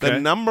about. Okay. The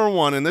number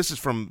one, and this is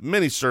from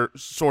many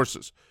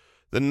sources,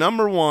 the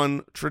number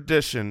one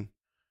tradition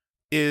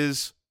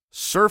is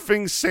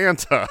surfing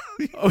Santa.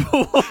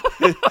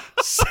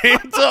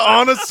 Santa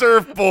on a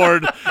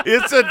surfboard.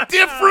 It's a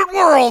different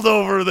world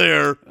over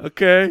there.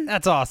 Okay.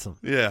 That's awesome.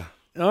 Yeah.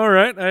 All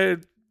right.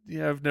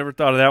 I've never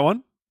thought of that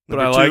one, but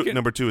I Number like two, it.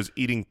 Number two is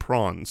eating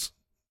prawns.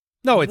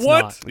 No, it's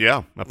What? not.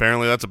 Yeah,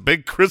 apparently that's a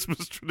big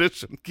Christmas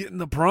tradition. Getting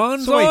the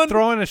prawns So on? wait,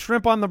 throwing a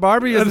shrimp on the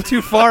Barbie isn't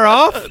too far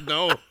off?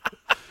 No.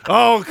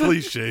 Oh,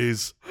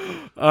 cliches.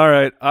 All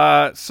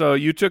right. So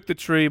you took the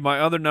tree. My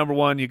other number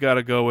one, you got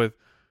to go with.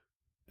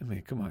 I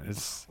mean, come on.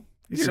 It's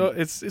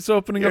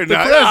opening up the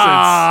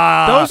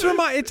presents. Those are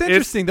my. It's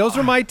interesting. Those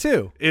are my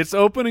two. It's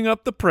opening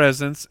up the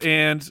presents,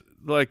 and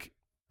like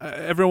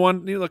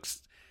everyone,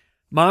 looks.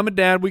 Mom and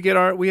Dad,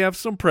 we have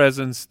some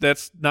presents.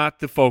 That's not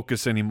the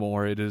focus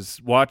anymore. It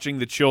is watching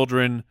the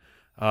children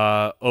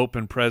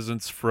open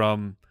presents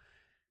from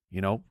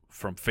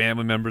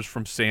family members,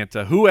 from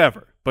Santa,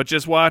 whoever. But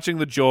just watching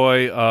the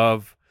joy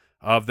of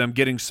them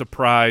getting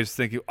surprised,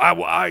 thinking,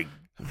 I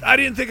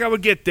didn't think I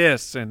would get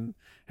this, and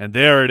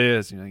there it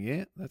is.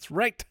 Yeah, that's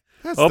right.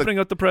 Opening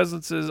up the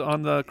presents is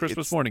on the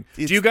Christmas morning.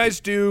 Do you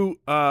guys do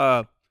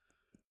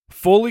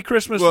fully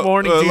Christmas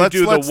morning? Do you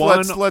do the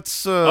one?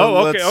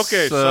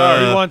 Okay.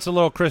 Sorry. He wants a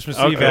little Christmas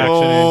Eve action in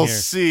here. We'll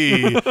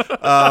see.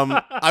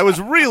 I was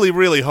really,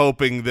 really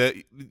hoping that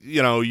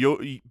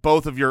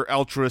both of your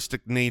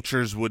altruistic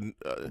natures would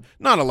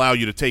not allow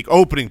you to take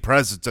opening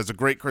presents as a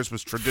great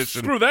Christmas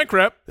tradition. Screw that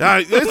crap.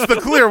 It's the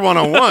clear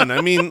 101.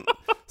 I mean,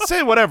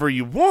 say whatever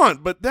you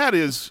want, but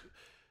that's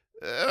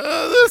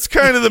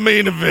kind of the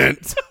main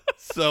event.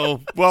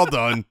 So well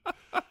done.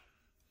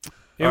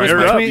 It was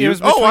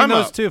between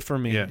those up. two for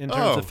me in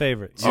terms of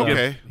favorites. So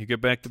Okay. You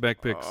get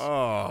back-to-back picks.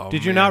 Oh,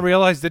 Did you not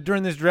realize that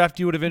during this draft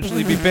you would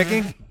eventually be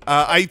picking?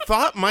 I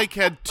thought Mike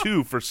had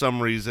two for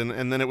some reason,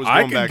 and then it was going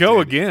I back can go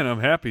to again.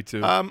 I'm happy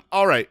to.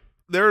 All right.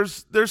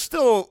 There's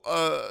still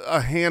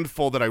a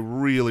handful that I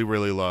really,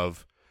 really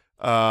love.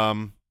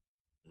 I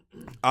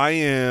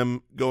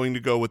am going to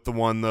go with the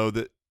one, though,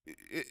 that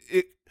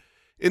it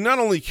not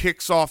only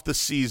kicks off the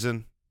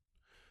season,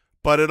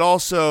 but it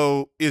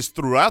also is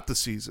throughout the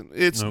season.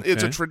 It's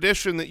a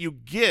tradition that you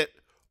get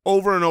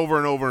over and over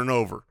and over and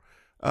over,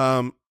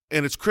 and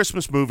it's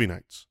Christmas movie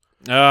nights.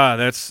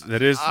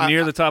 That is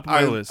near the top of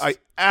my list. I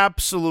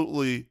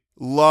absolutely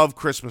love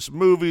Christmas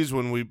movies.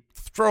 When we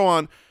throw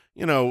on,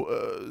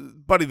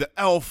 Buddy the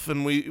Elf,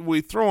 and we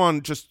throw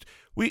on it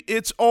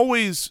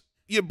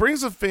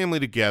brings the family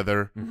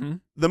together. Mm-hmm.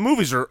 The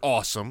movies are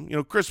awesome.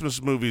 Christmas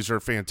movies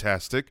are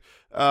fantastic.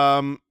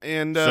 And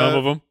some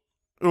of them.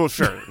 Well,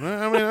 sure.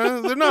 I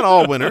mean, they're not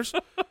all winners,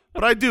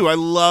 but I do. I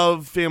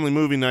love family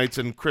movie nights,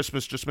 and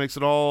Christmas just makes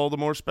it all the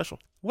more special.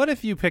 What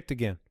if you picked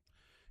again?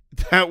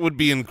 That would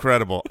be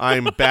incredible.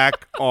 I'm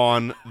back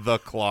on the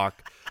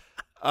clock.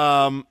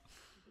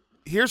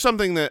 Here's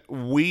something that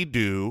we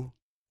do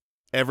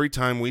every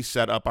time we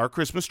set up our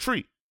Christmas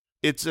tree.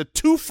 It's a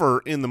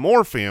twofer in the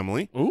Moore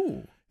family.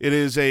 Ooh. It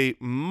is a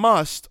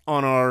must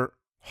on our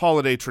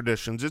holiday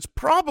traditions. It's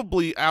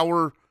probably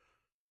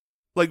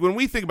when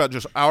we think about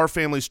just our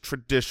family's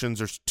traditions,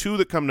 there's two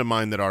that come to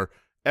mind that are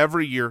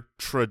every year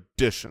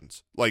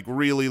traditions.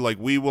 Really,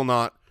 we will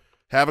not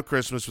have a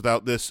Christmas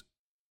without this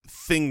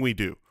thing we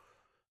do.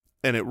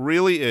 And it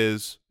really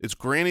is, it's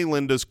Granny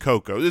Linda's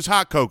cocoa. It's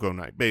hot cocoa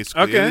night,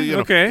 basically.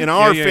 Okay. In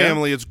our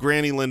family, it's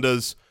Granny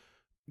Linda's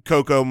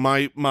cocoa.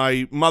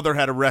 My mother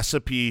had a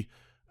recipe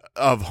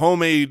of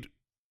homemade,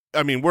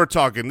 I mean, we're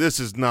talking,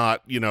 this is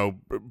not,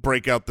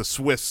 break out the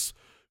Swiss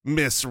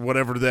Miss or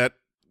whatever that,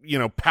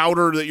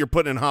 powder that you're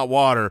putting in hot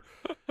water.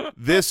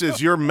 This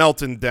is, you're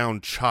melting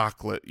down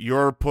chocolate.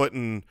 You're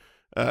putting,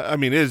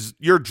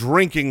 you're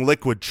drinking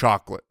liquid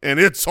chocolate, and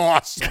it's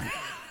awesome.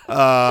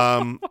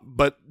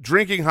 But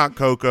drinking hot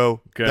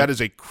cocoa, that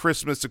is a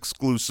Christmas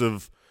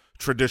exclusive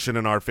tradition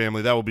in our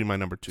family. That will be my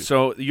number two.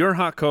 So your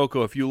hot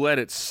cocoa, if you let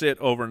it sit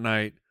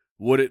overnight,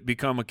 would it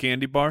become a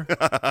candy bar?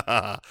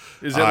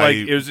 Is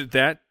it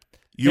that?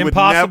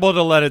 Impossible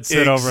to let it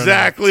sit overnight.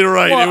 Exactly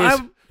right. Well, it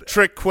was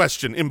trick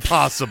question.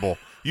 Impossible.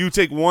 You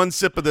take one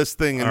sip of this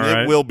thing, and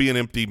it will be an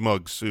empty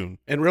mug soon.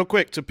 And real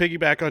quick, to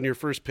piggyback on your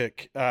first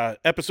pick,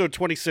 episode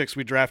 26,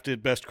 we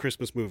drafted best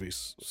Christmas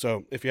movies.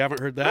 So if you haven't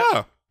heard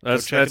that,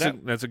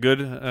 that's a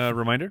good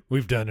reminder.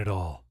 We've done it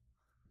all.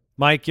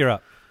 Mike, you're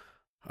up.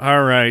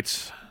 All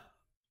right.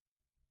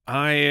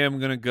 I am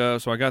going to go.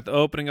 So I got the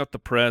opening up the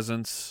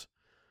presents.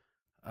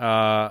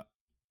 And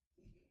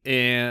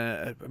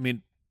I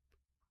mean,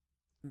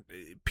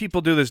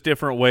 people do this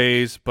different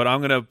ways, but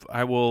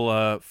I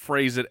will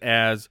phrase it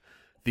as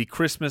the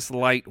Christmas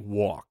light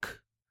walk,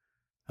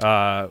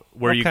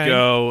 where you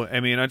go.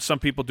 I mean, some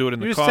people do it in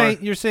the car.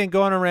 You're saying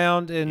going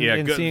around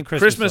and seeing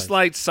Christmas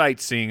light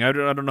sightseeing. I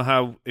don't know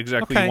how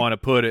exactly you want to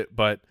put it,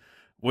 but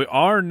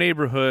our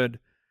neighborhood,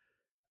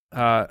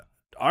 our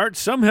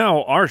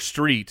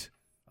street,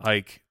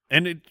 they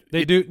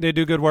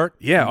do good work.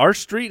 Yeah, our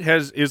street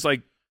is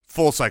like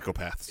full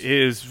psychopaths.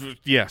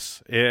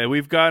 Yes,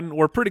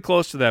 we're pretty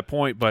close to that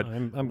point, but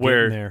I'm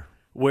getting there.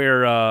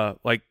 Where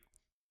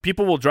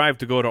people will drive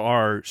to go to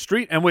our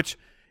street, and which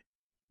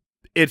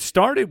it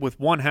started with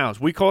one house.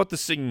 We call it the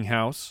singing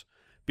house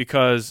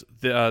because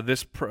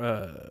this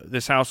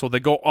household, they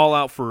go all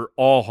out for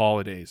all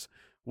holidays,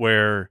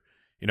 where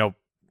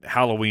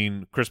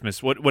Halloween,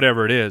 Christmas,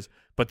 whatever it is,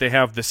 but they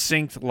have the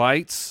synced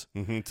lights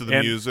to the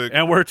music,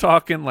 and we're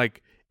talking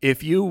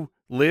if you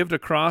lived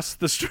across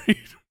the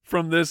street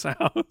from this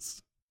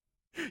house,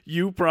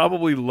 you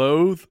probably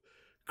loathe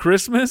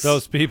Christmas.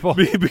 Those people.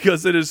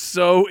 Because it is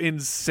so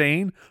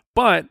insane.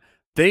 But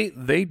they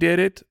did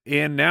it,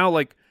 and now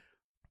like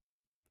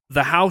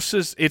the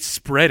houses, it's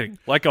spreading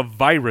like a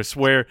virus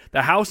where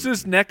the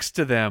houses next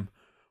to them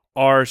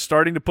are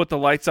starting to put the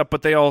lights up,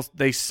 but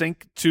they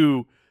sync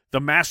to the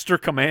master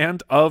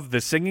command of the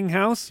singing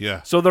house.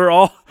 Yeah. So they're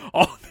all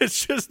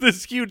it's just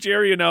this huge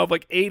area now of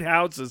like 8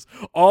 houses,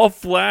 all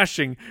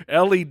flashing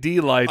LED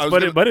lights.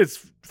 But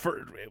it's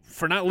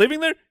for not living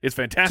there, it's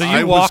fantastic. So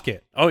you walk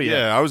it. Oh yeah.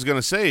 Yeah, I was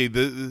gonna say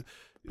the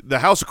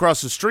house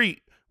across the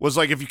street was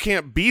like, if you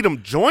can't beat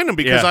them, join them,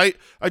 because Yeah.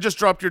 I just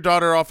dropped your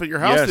daughter off at your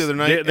house the other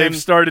night. They've and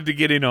started to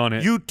get in on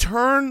it. you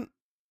turn.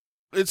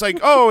 It's like,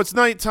 oh, it's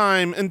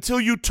nighttime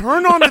until you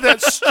turn onto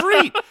that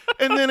street,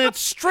 and then it's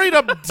straight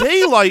up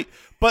daylight,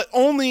 but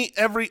only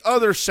every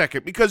other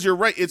second, because you're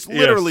right. It's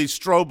literally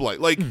strobe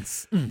light. Like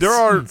there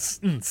are,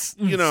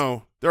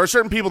 there are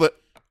certain people that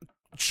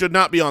should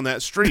not be on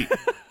that street.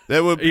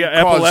 That would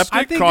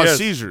epileptic? cause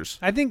seizures.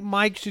 I think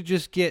Mike should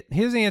just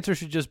his answer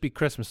should just be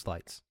Christmas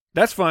lights.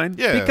 That's fine.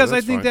 Yeah, because I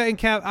that's think fine.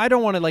 that I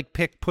don't want to like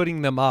pick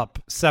putting them up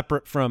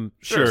separate from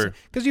Sure.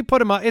 because you put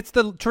them up. It's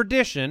the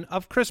tradition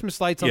of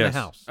Christmas lights on the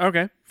house,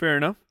 Okay, fair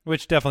enough.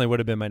 which definitely would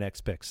have been my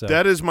next pick. So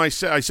That is my.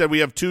 I said we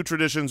have 2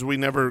 traditions we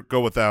never go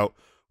without.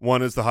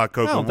 One is the hot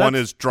cocoa. No, One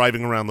that's- is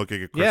driving around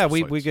looking at Christmas yeah,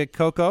 lights. we get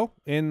cocoa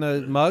in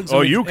the mugs. Oh,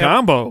 and we- you and-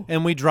 combo.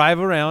 and we drive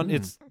around.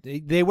 It's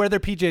they wear their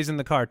PJs in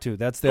the car too.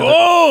 That's the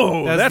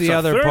Oh, that's the a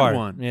other third part.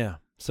 one. Yeah.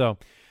 So,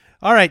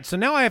 all right. So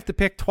now I have to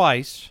pick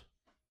twice,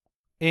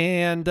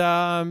 and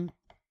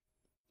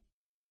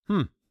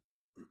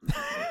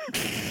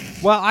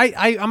well, I'm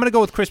going to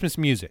go with Christmas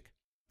music.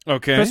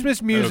 Okay.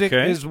 Christmas music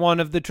Okay. is one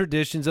of the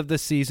traditions of the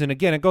season.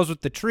 Again, it goes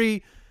with the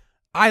tree.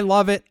 I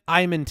love it.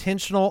 I'm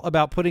intentional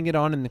about putting it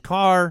on in the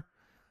car.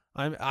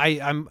 I'm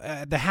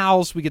at the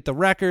house. We get the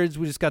records.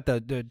 We just got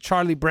the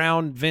Charlie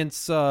Brown,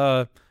 Vince.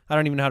 I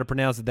don't even know how to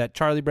pronounce it. That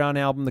Charlie Brown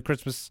album, the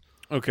Christmas,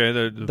 Okay.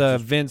 the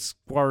Vince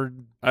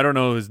Ward. I don't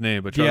know his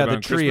name, but Charlie Yeah, Brown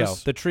the trio,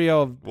 Christmas. the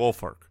trio of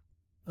Wolfark.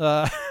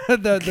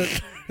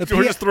 the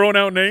We're just throwing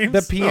out names.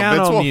 the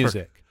piano Wolford.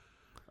 music.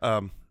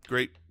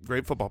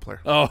 Great football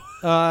player. Oh.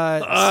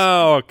 Uh,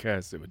 Oh, okay. I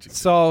see what you.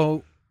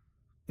 so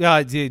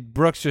yeah,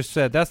 Brooks just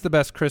said that's the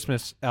best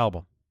Christmas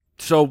album.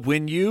 So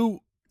when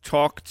you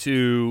talk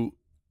to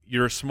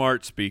your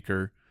smart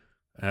speaker,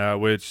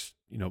 which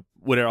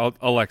whatever,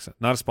 Alexa,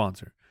 not a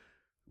sponsor,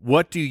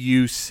 what do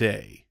you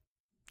say?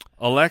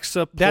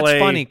 Alexa, play. That's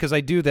funny because I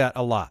do that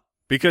a lot.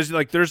 Because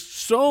like there's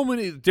so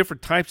many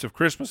different types of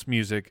Christmas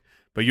music,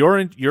 but you're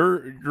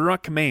on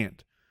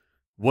command.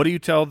 What do you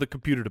tell the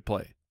computer to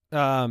play?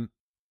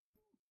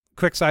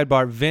 Quick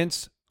sidebar: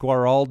 Vince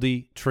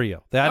Guaraldi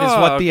Trio. That is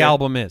what the okay.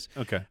 album is.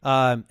 Okay.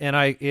 And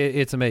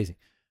it's amazing.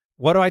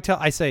 What do I tell?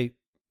 I say,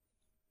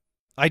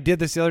 I did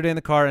this the other day in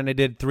the car, and I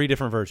did 3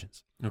 different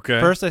versions. Okay.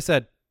 First, I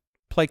said,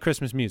 play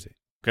Christmas music.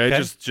 okay,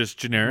 okay. just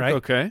generic. Right.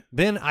 Okay.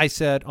 Then I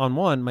said on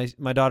one,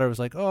 my daughter was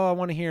like, "Oh, I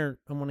want to hear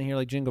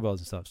like Jingle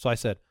Bells and stuff." So I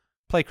said,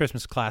 "Play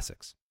Christmas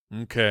classics."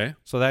 Okay.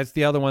 So that's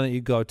the other one that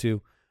you go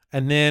to,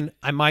 and then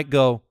I might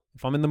go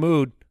if I'm in the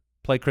mood,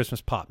 play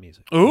Christmas pop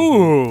music.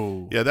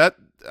 Ooh. Yeah, that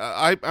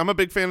I'm a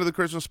big fan of the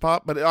Christmas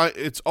pop, but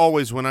it's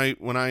always when I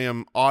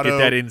am auto Get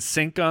that in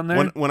sync on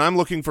there. when I'm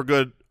looking for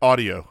good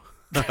audio.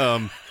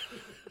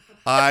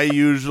 I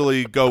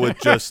usually go with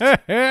just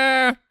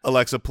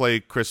Alexa, play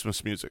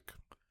Christmas music.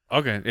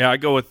 Okay. Yeah, I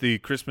go with the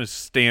Christmas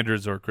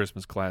standards or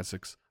Christmas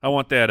classics. I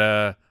want that.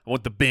 I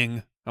want the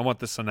Bing. I want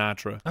the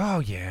Sinatra. Oh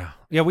yeah,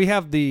 yeah. We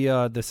have the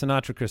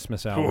Sinatra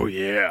Christmas album. Oh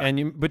yeah.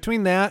 And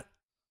between that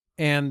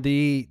and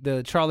the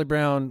Charlie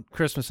Brown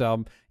Christmas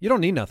album, you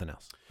don't need nothing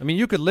else. I mean,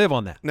 you could live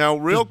on that. Now,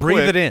 real Just breathe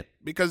quick, it in.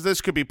 because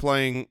this could be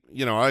playing.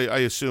 I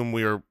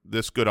assume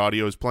this good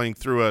audio is playing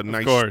through a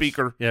nice course.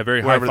 speaker. Yeah,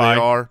 very wherever hi-fi.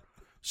 they are.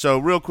 So,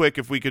 real quick,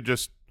 if we could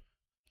just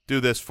do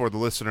this for the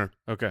listener.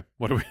 Okay.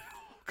 What do we?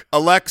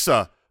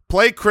 Alexa,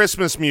 play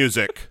Christmas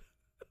music.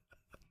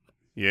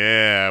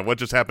 Yeah, what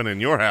just happened in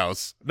your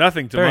house?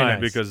 Nothing to Very mine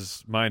nice.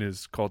 because mine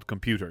is called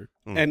computer.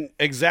 And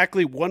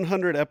exactly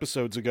 100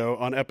 episodes ago,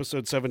 on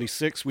episode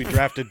 76, we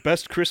drafted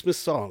best Christmas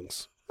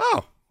songs.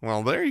 Oh,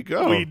 well, there you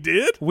go. We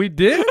did. We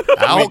did.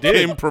 Al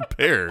came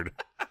prepared.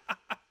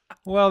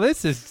 Well,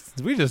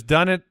 we just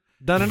done it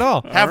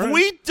all. Have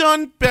we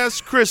done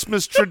best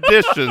Christmas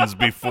traditions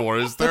before?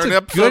 Is there That's an a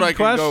episode good I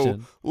can go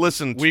question.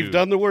 listen to? We've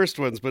done the worst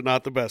ones, but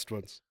not the best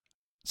ones.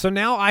 So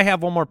now I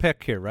have one more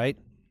pick here, right?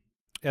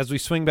 As we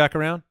swing back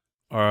around.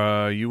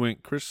 You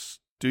went, Chris.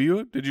 Do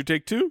you? Did you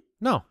take 2?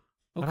 No.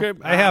 Okay.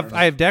 I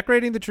have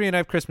decorating the tree and I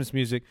have Christmas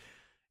music.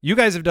 You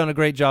guys have done a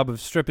great job of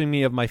stripping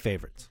me of my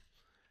favorites.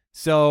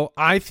 So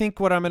I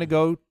think what I'm going to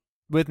go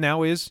with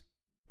now is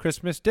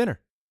Christmas dinner.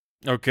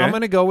 Okay. I'm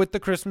going to go with the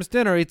Christmas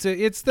dinner. It's the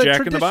Jack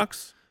tradition. in the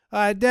Box.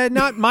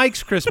 Not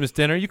Mike's Christmas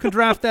dinner. You can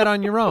draft that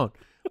on your own.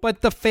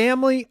 But the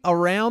family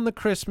around the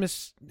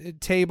Christmas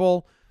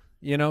table,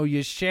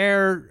 you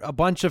share a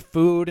bunch of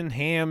food and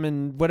ham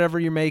and whatever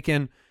you're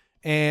making,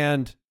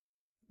 and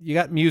you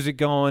got music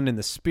going and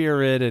the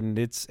spirit, and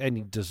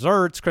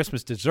desserts.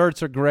 Christmas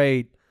desserts are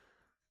great.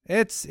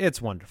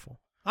 It's wonderful.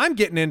 I'm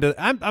getting into.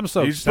 I'm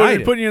so He's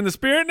excited. putting you in the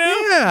spirit now?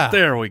 Yeah.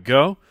 There we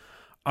go.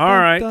 All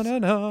right.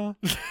 Dun-dun-dun.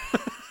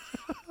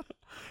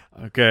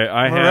 Okay,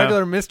 I'm a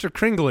regular Mr.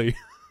 Kringley.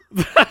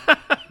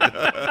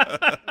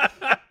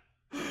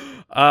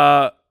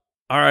 All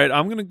right,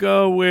 I'm going to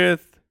go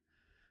with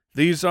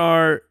these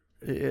are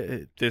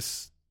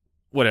this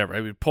whatever.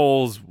 I mean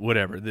polls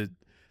whatever.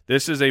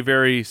 This is a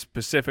very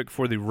specific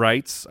for the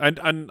rights. And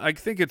I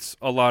think it's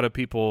a lot of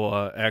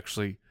people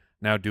actually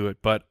now do it,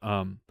 but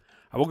I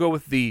will go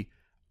with the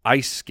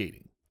ice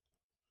skating.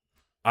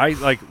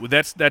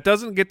 That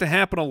doesn't get to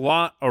happen a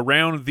lot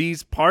around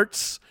these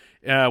parts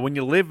when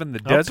you live in the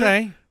desert.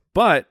 Okay.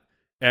 But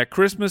at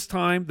Christmas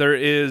time, there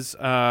is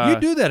You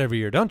do that every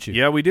year, don't you?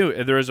 yeah, we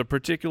do. There is a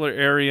particular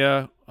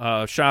area,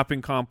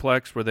 shopping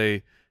complex, where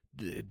they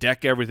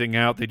deck everything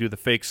out. They do the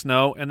fake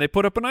snow, and they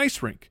put up an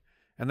ice rink.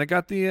 And they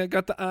got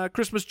the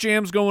Christmas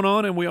jams going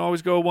on, and we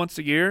always go once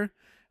a year. And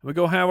we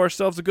go have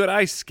ourselves a good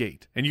ice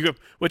skate,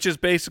 which is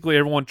basically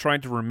everyone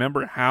trying to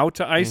remember how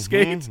to ice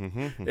skate.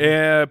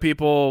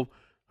 People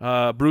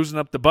bruising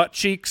up the butt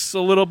cheeks a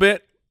little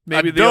bit.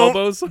 Maybe the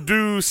elbows.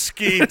 Do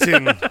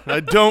skating.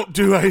 I don't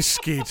do ice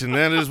skating.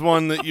 That is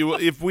one that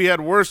if we had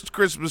worst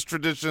Christmas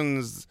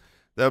traditions,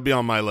 that would be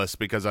on my list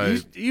because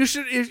you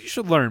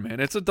should learn, man.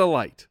 It's a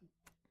delight.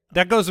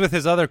 That goes with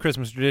his other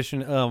Christmas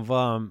tradition of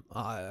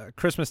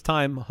Christmas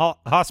time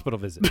hospital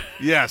visit.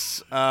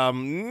 Yes.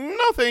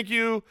 No, thank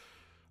you.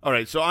 All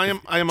right. So I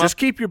am Just up.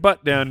 keep your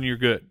butt down and you're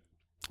good.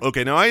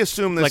 Okay. Now I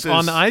assume this Like is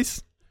on the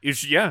ice?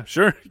 Yeah,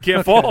 sure. You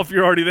can't fall if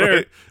you're already there.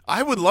 Right.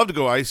 I would love to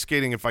go ice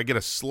skating if I get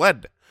a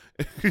sled.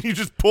 You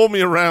just pull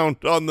me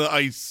around on the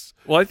ice.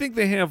 Well, I think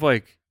they have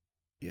I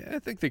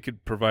think they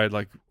could provide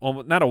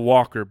almost, not a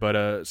walker,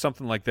 but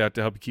something like that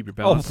to help you keep your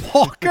balance. A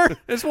walker?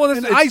 It's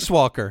An ice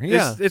walker,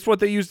 yeah. It's what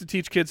they use to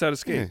teach kids how to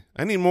skate. Yeah,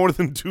 I need more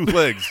than 2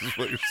 legs is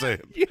what you're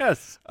saying.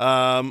 Yes.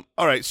 All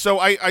right. So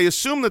I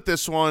assume that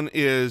this one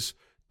is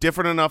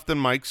different enough than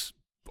Mike's.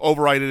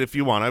 Override it if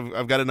you want.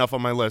 I've got enough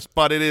on my list,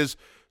 but it is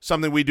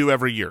something we do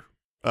every year.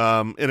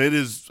 And it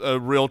is a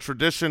real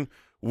tradition.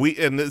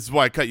 And this is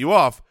why I cut you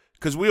off,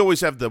 because we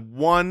always have the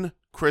one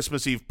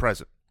Christmas Eve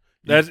present.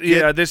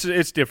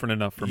 It's different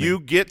enough for me. You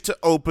get to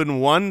open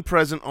one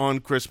present on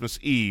Christmas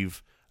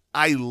Eve.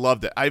 I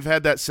love that. I've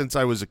had that since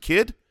I was a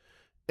kid.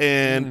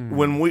 And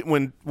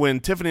when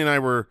Tiffany and I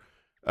were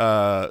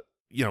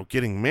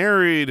getting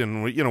married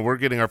and we're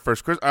getting our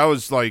first Christmas, I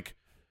was like,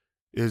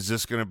 is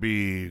this going to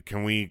be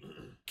can we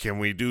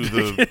do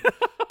the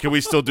can we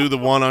still do the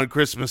one on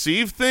Christmas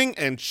Eve thing?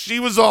 And she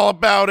was all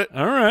about it.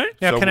 All right.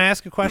 Now, So- can I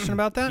ask a question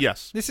about that?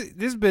 Yes. This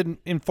has been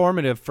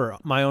informative for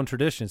my own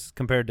traditions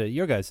compared to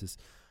your guys's.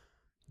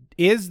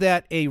 Is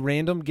that a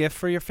random gift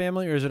for your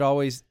family, or is it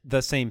always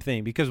the same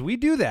thing? Because we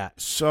do that,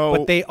 So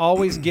but they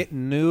always get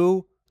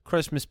new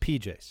Christmas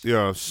PJs.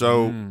 Yeah,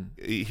 so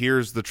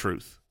here's the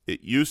truth.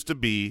 It used to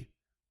be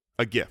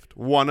a gift.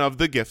 One of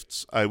the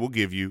gifts I will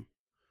give you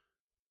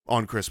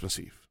on Christmas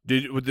Eve.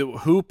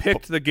 Who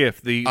picked the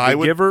gift? The I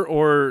would- giver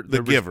or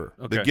The giver.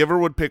 Okay. The giver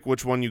would pick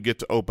which one you get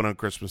to open on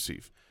Christmas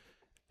Eve.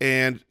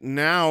 And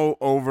now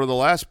over the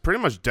last pretty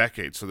much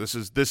decade, so this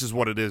is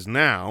what it is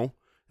now,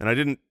 and I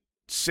didn't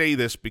say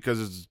this because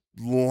it's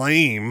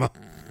lame,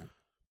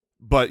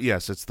 but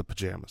yes, it's the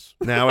pajamas.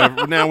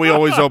 Now we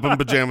always open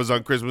pajamas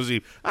on Christmas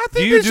Eve. I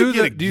think they should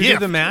get a do you gift.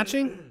 do the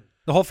matching?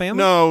 The whole family?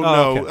 No, Oh,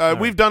 no. okay. All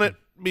We've right. done it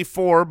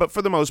before, but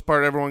for the most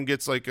part, everyone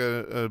gets like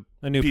a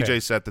new PJ pair.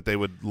 set that they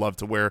would love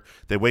to wear.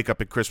 They wake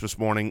up at Christmas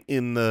morning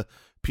in the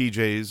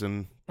PJs,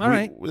 and All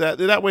right.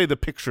 that way the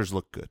pictures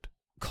look good.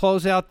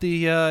 Close out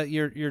the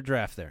your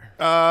draft there.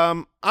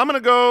 I'm gonna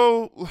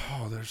go.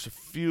 Oh, there's a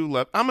few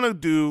left. I'm gonna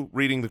do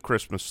reading the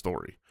Christmas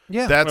story.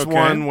 Yeah. That's Okay,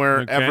 one where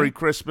okay. every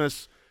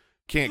Christmas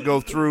can't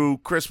go through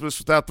Christmas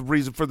without the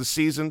reason for the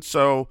season.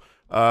 So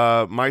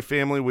my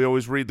family, we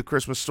always read the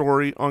Christmas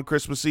story on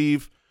Christmas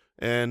Eve,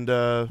 and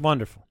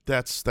Wonderful.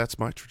 that's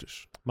my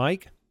tradition.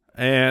 Mike?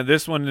 And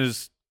this one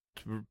is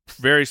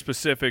very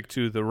specific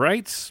to the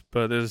rights,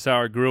 but this is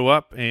how I grew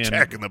up. And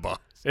Jack in the Box.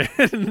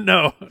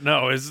 no,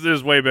 this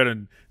is way better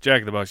than Jack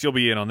in the Box. You'll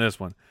be in on this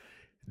one.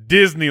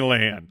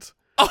 Disneyland.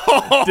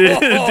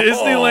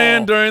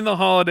 Disneyland during the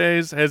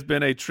holidays has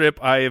been a trip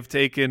I have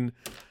taken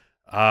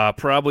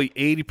probably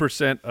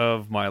 80%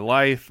 of my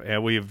life,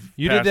 and we've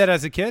You did that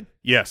as a kid?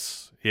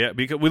 Yes, yeah,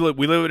 because we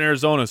live in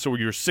Arizona, so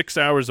you're 6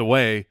 hours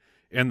away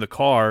in the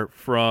car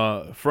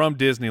from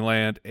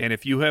Disneyland, and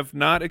if you have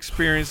not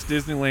experienced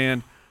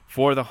Disneyland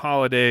for the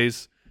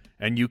holidays,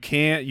 and you've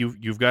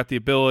got the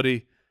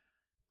ability,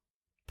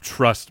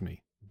 trust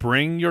me,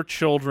 bring your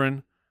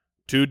children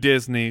to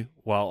Disney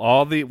while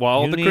all the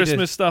need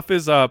Christmas to- stuff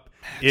is up.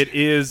 It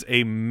is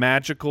a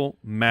magical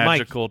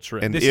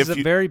trip. And This if is a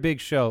you- very big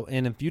show,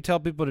 and if you tell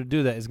people to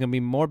do that, it's going to be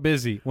more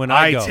busy when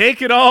I go.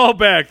 take it all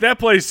back. That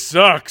place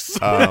sucks.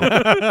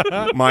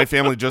 My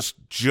family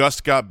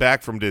just got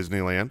back from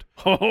Disneyland,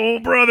 Oh,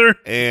 brother.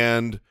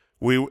 and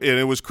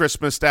it was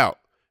Christmased out.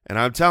 And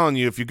I'm telling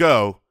you, if you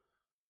go,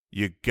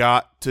 You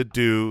got to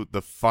do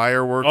the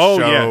fireworks Oh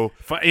show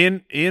yeah,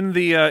 in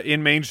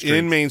Main Street.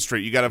 in Main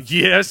Street. You got to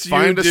Yes,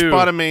 find you a do.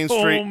 spot on Main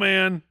Street. Oh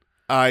man,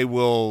 I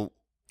will.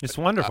 It's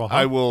wonderful. Huh?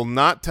 I will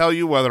not tell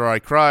you whether I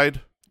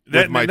cried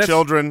with my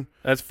children,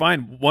 that's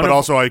fine. but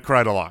also I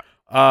cried a lot.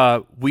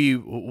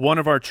 One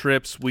of our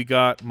trips, we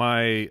got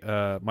my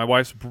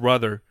wife's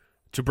brother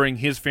to bring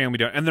his family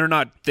down, and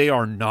they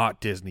are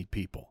not Disney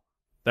people.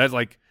 That's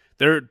like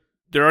there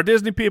are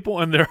Disney people,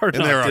 and there are And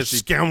not there are Disney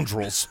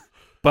scoundrels.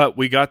 But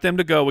we got them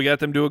to go. We got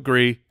them to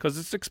agree because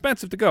it's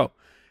expensive to go.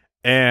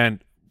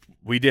 And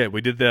we did. We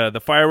did the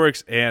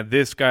fireworks, and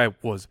this guy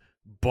was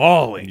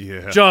bawling.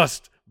 Yeah.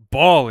 Just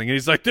bawling. And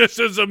he's like, this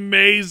is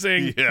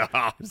amazing.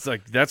 Yeah. It's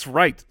like, that's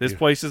right. This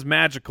place is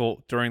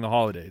magical during the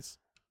holidays.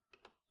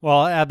 Well,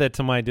 I'll add that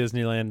to my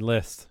Disneyland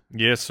list.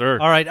 Yes, sir.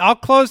 All right, I'll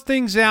close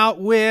things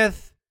out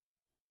with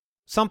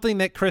something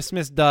that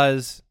Christmas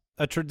does,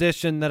 a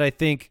tradition that I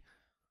think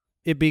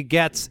it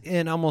begets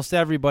in almost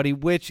everybody,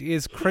 which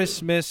is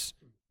Christmas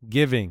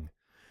giving,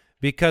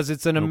 because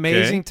it's an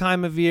amazing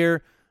time of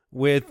year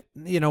with,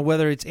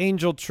 whether it's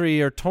angel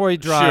tree or toy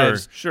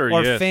drives Sure,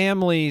 or yes.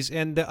 families,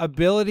 and the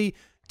ability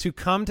to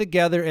come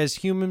together as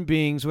human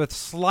beings with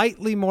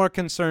slightly more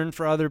concern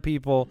for other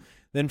people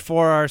than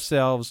for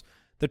ourselves.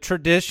 The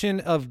tradition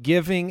of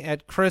giving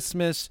at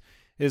Christmas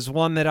is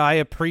one that I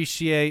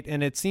appreciate,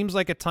 and it seems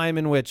like a time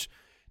in which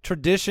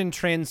tradition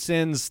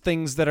transcends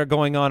things that are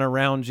going on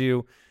around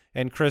you,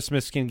 and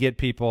Christmas can get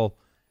people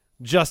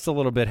just a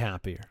little bit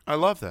happier. I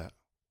love that.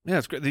 Yeah,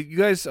 it's great. You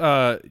guys,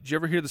 did you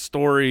ever hear the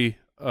story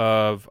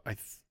of,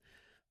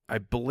 I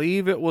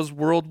believe it was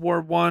World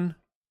War I?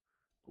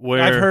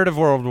 Where I've heard of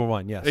World War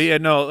I, yes. Yeah,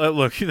 no,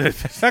 look.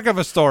 Heck of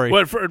a story.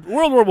 But for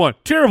World War I,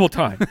 terrible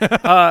time.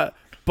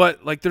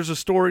 But like, there's a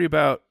story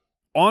about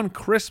on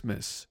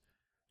Christmas,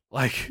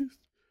 like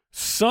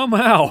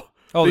somehow.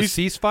 The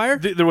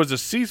ceasefire? There was a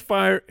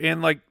ceasefire,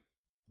 and like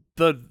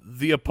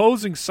the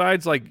opposing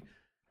sides like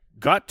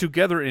got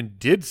together and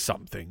did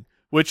something,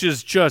 which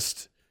is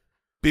just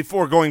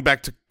Before going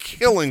back to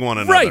killing one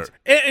another. right.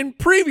 And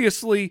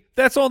previously,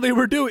 that's all they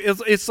were doing.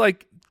 It's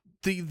like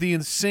the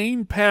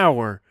insane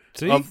power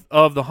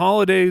of the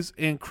holidays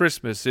and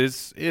Christmas.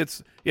 It's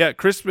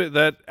Christmas,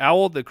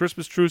 the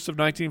Christmas truce of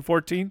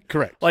 1914.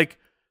 Correct. Like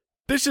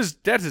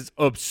that is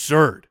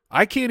absurd.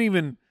 I can't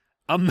even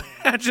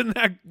imagine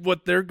that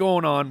what they're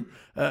going on,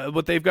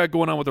 what they've got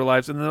going on with their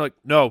lives, and they're like,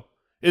 no,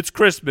 it's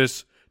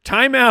Christmas.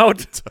 Time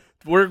out.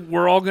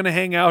 We're all going to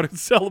hang out and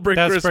celebrate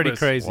That's Christmas. pretty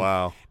crazy.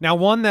 Wow. Now,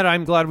 one that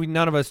I'm glad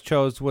none of us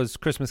chose was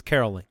Christmas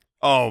caroling.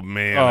 Oh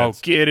man. Oh,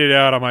 get it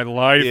out of my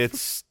life.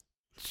 It's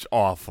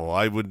awful.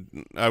 I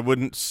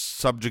wouldn't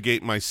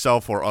subjugate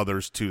myself or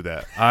others to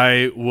that.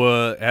 I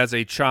was, as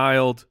a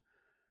child,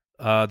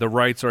 the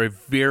Wrights are a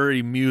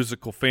very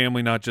musical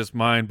family, not just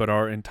mine, but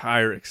our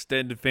entire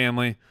extended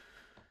family.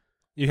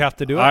 You have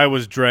to do it? I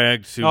was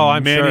dragged to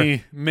I'm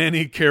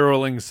many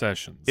caroling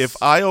sessions. If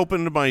I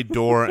opened my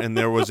door and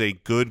there was a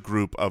good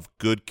group of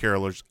good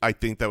carolers, I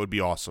think that would be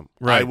awesome.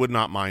 Right. I would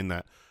not mind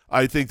that.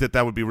 I think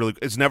that would be really.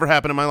 It's never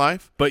happened in my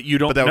life, but you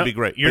don't. But that would know- be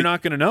great. You're But-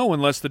 not going to know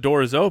unless the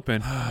door is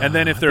open, and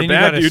then if they're Then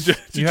bad, you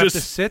you have just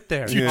to sit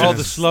there. you Oh, just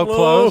the slow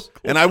close.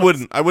 and I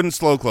wouldn't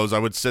slow close. I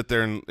would sit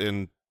there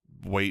and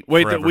wait.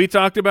 Wait. forever. We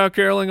talked about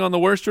caroling on the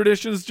worst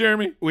traditions,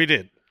 Jeremy. We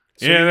did.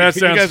 So Yeah, that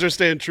you sounds- guys are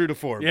staying true to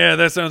form. Yeah,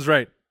 that sounds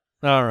right.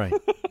 All right.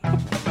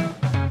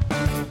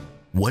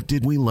 What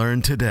did we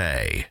learn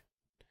today?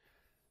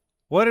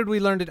 What did we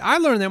learn? I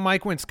learned that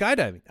Mike went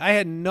skydiving. I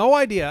had no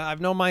idea.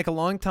 I've known Mike a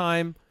long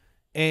time,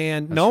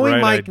 and That's knowing right,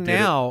 I Mike did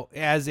now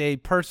as a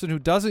person who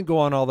doesn't go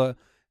on all the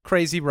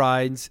crazy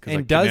rides 'Cause I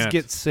and does can't.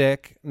 get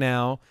sick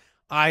now,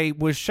 I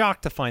was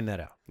shocked to find that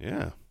out.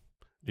 Yeah.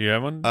 Do you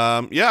have one?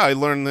 Yeah, I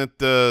learned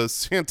that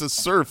Santa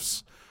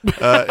surfs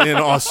in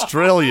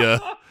Australia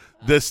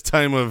this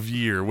time of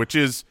year, which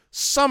is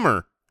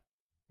summer.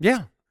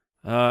 Yeah.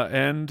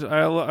 And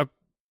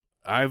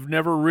I've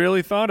never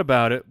really thought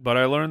about it, but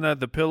I learned that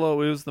the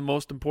pillow is the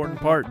most important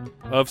part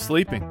of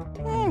sleeping.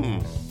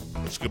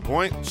 That's a good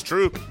point. It's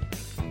true.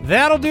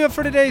 That'll do it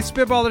for today's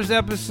Spitballers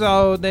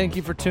episode. Thank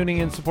you for tuning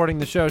in, supporting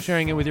the show,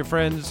 sharing it with your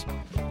friends.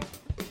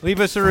 Leave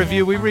us a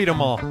review. We read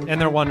them all,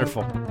 and they're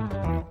wonderful.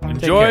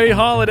 Enjoy care.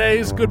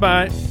 holidays.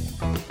 Goodbye.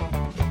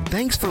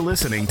 Thanks for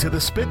listening to the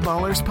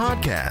Spitballers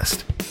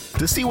Podcast.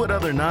 To see what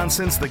other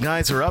nonsense the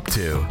guys are up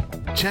to,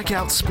 check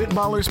out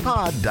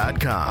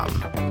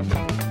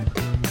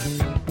SpitballersPod.com.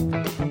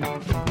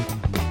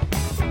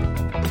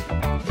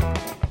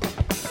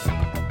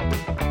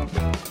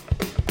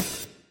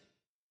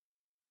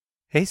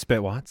 Hey,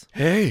 Spitwats.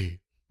 Hey.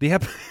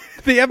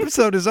 The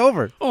episode is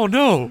over. Oh,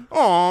 no.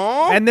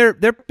 Aww. And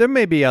there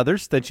may be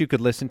others that you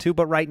could listen to,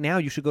 but right now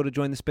you should go to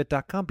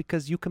jointhespit.com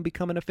because you can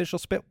become an official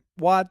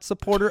Spitwad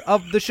supporter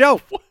of the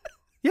show.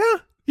 Yeah,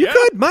 you Yeah.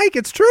 could, Mike.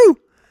 It's true.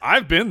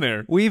 I've been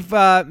there. We've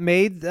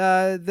made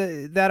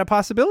that a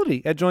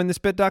possibility at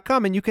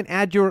jointhespit.com, and you can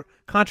add your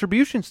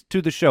contributions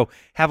to the show.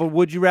 Have a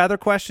would you rather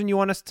question you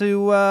want us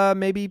to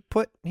maybe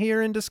put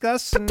here and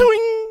discuss? And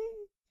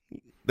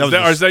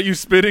Is that you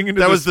spitting into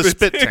that the was the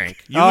spit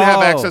tank. You Oh.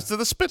 have access to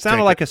the spit Sounded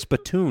tank. like a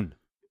spittoon.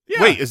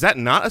 Yeah. Wait, is that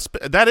not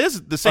a that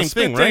is the same A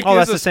spit thing, right? tank Oh, is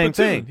that's a the same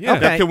spittoon. thing. Yeah.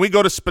 Okay. Can we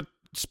go to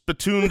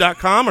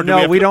spittoon.com or do No,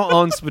 we have we to- don't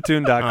own Oh,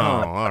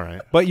 spittoon.com. all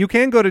right. But you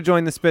can go to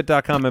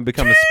jointhespit.com and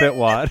become a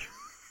spitwad.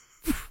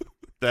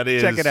 That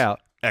is Check it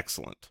out.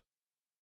 Excellent.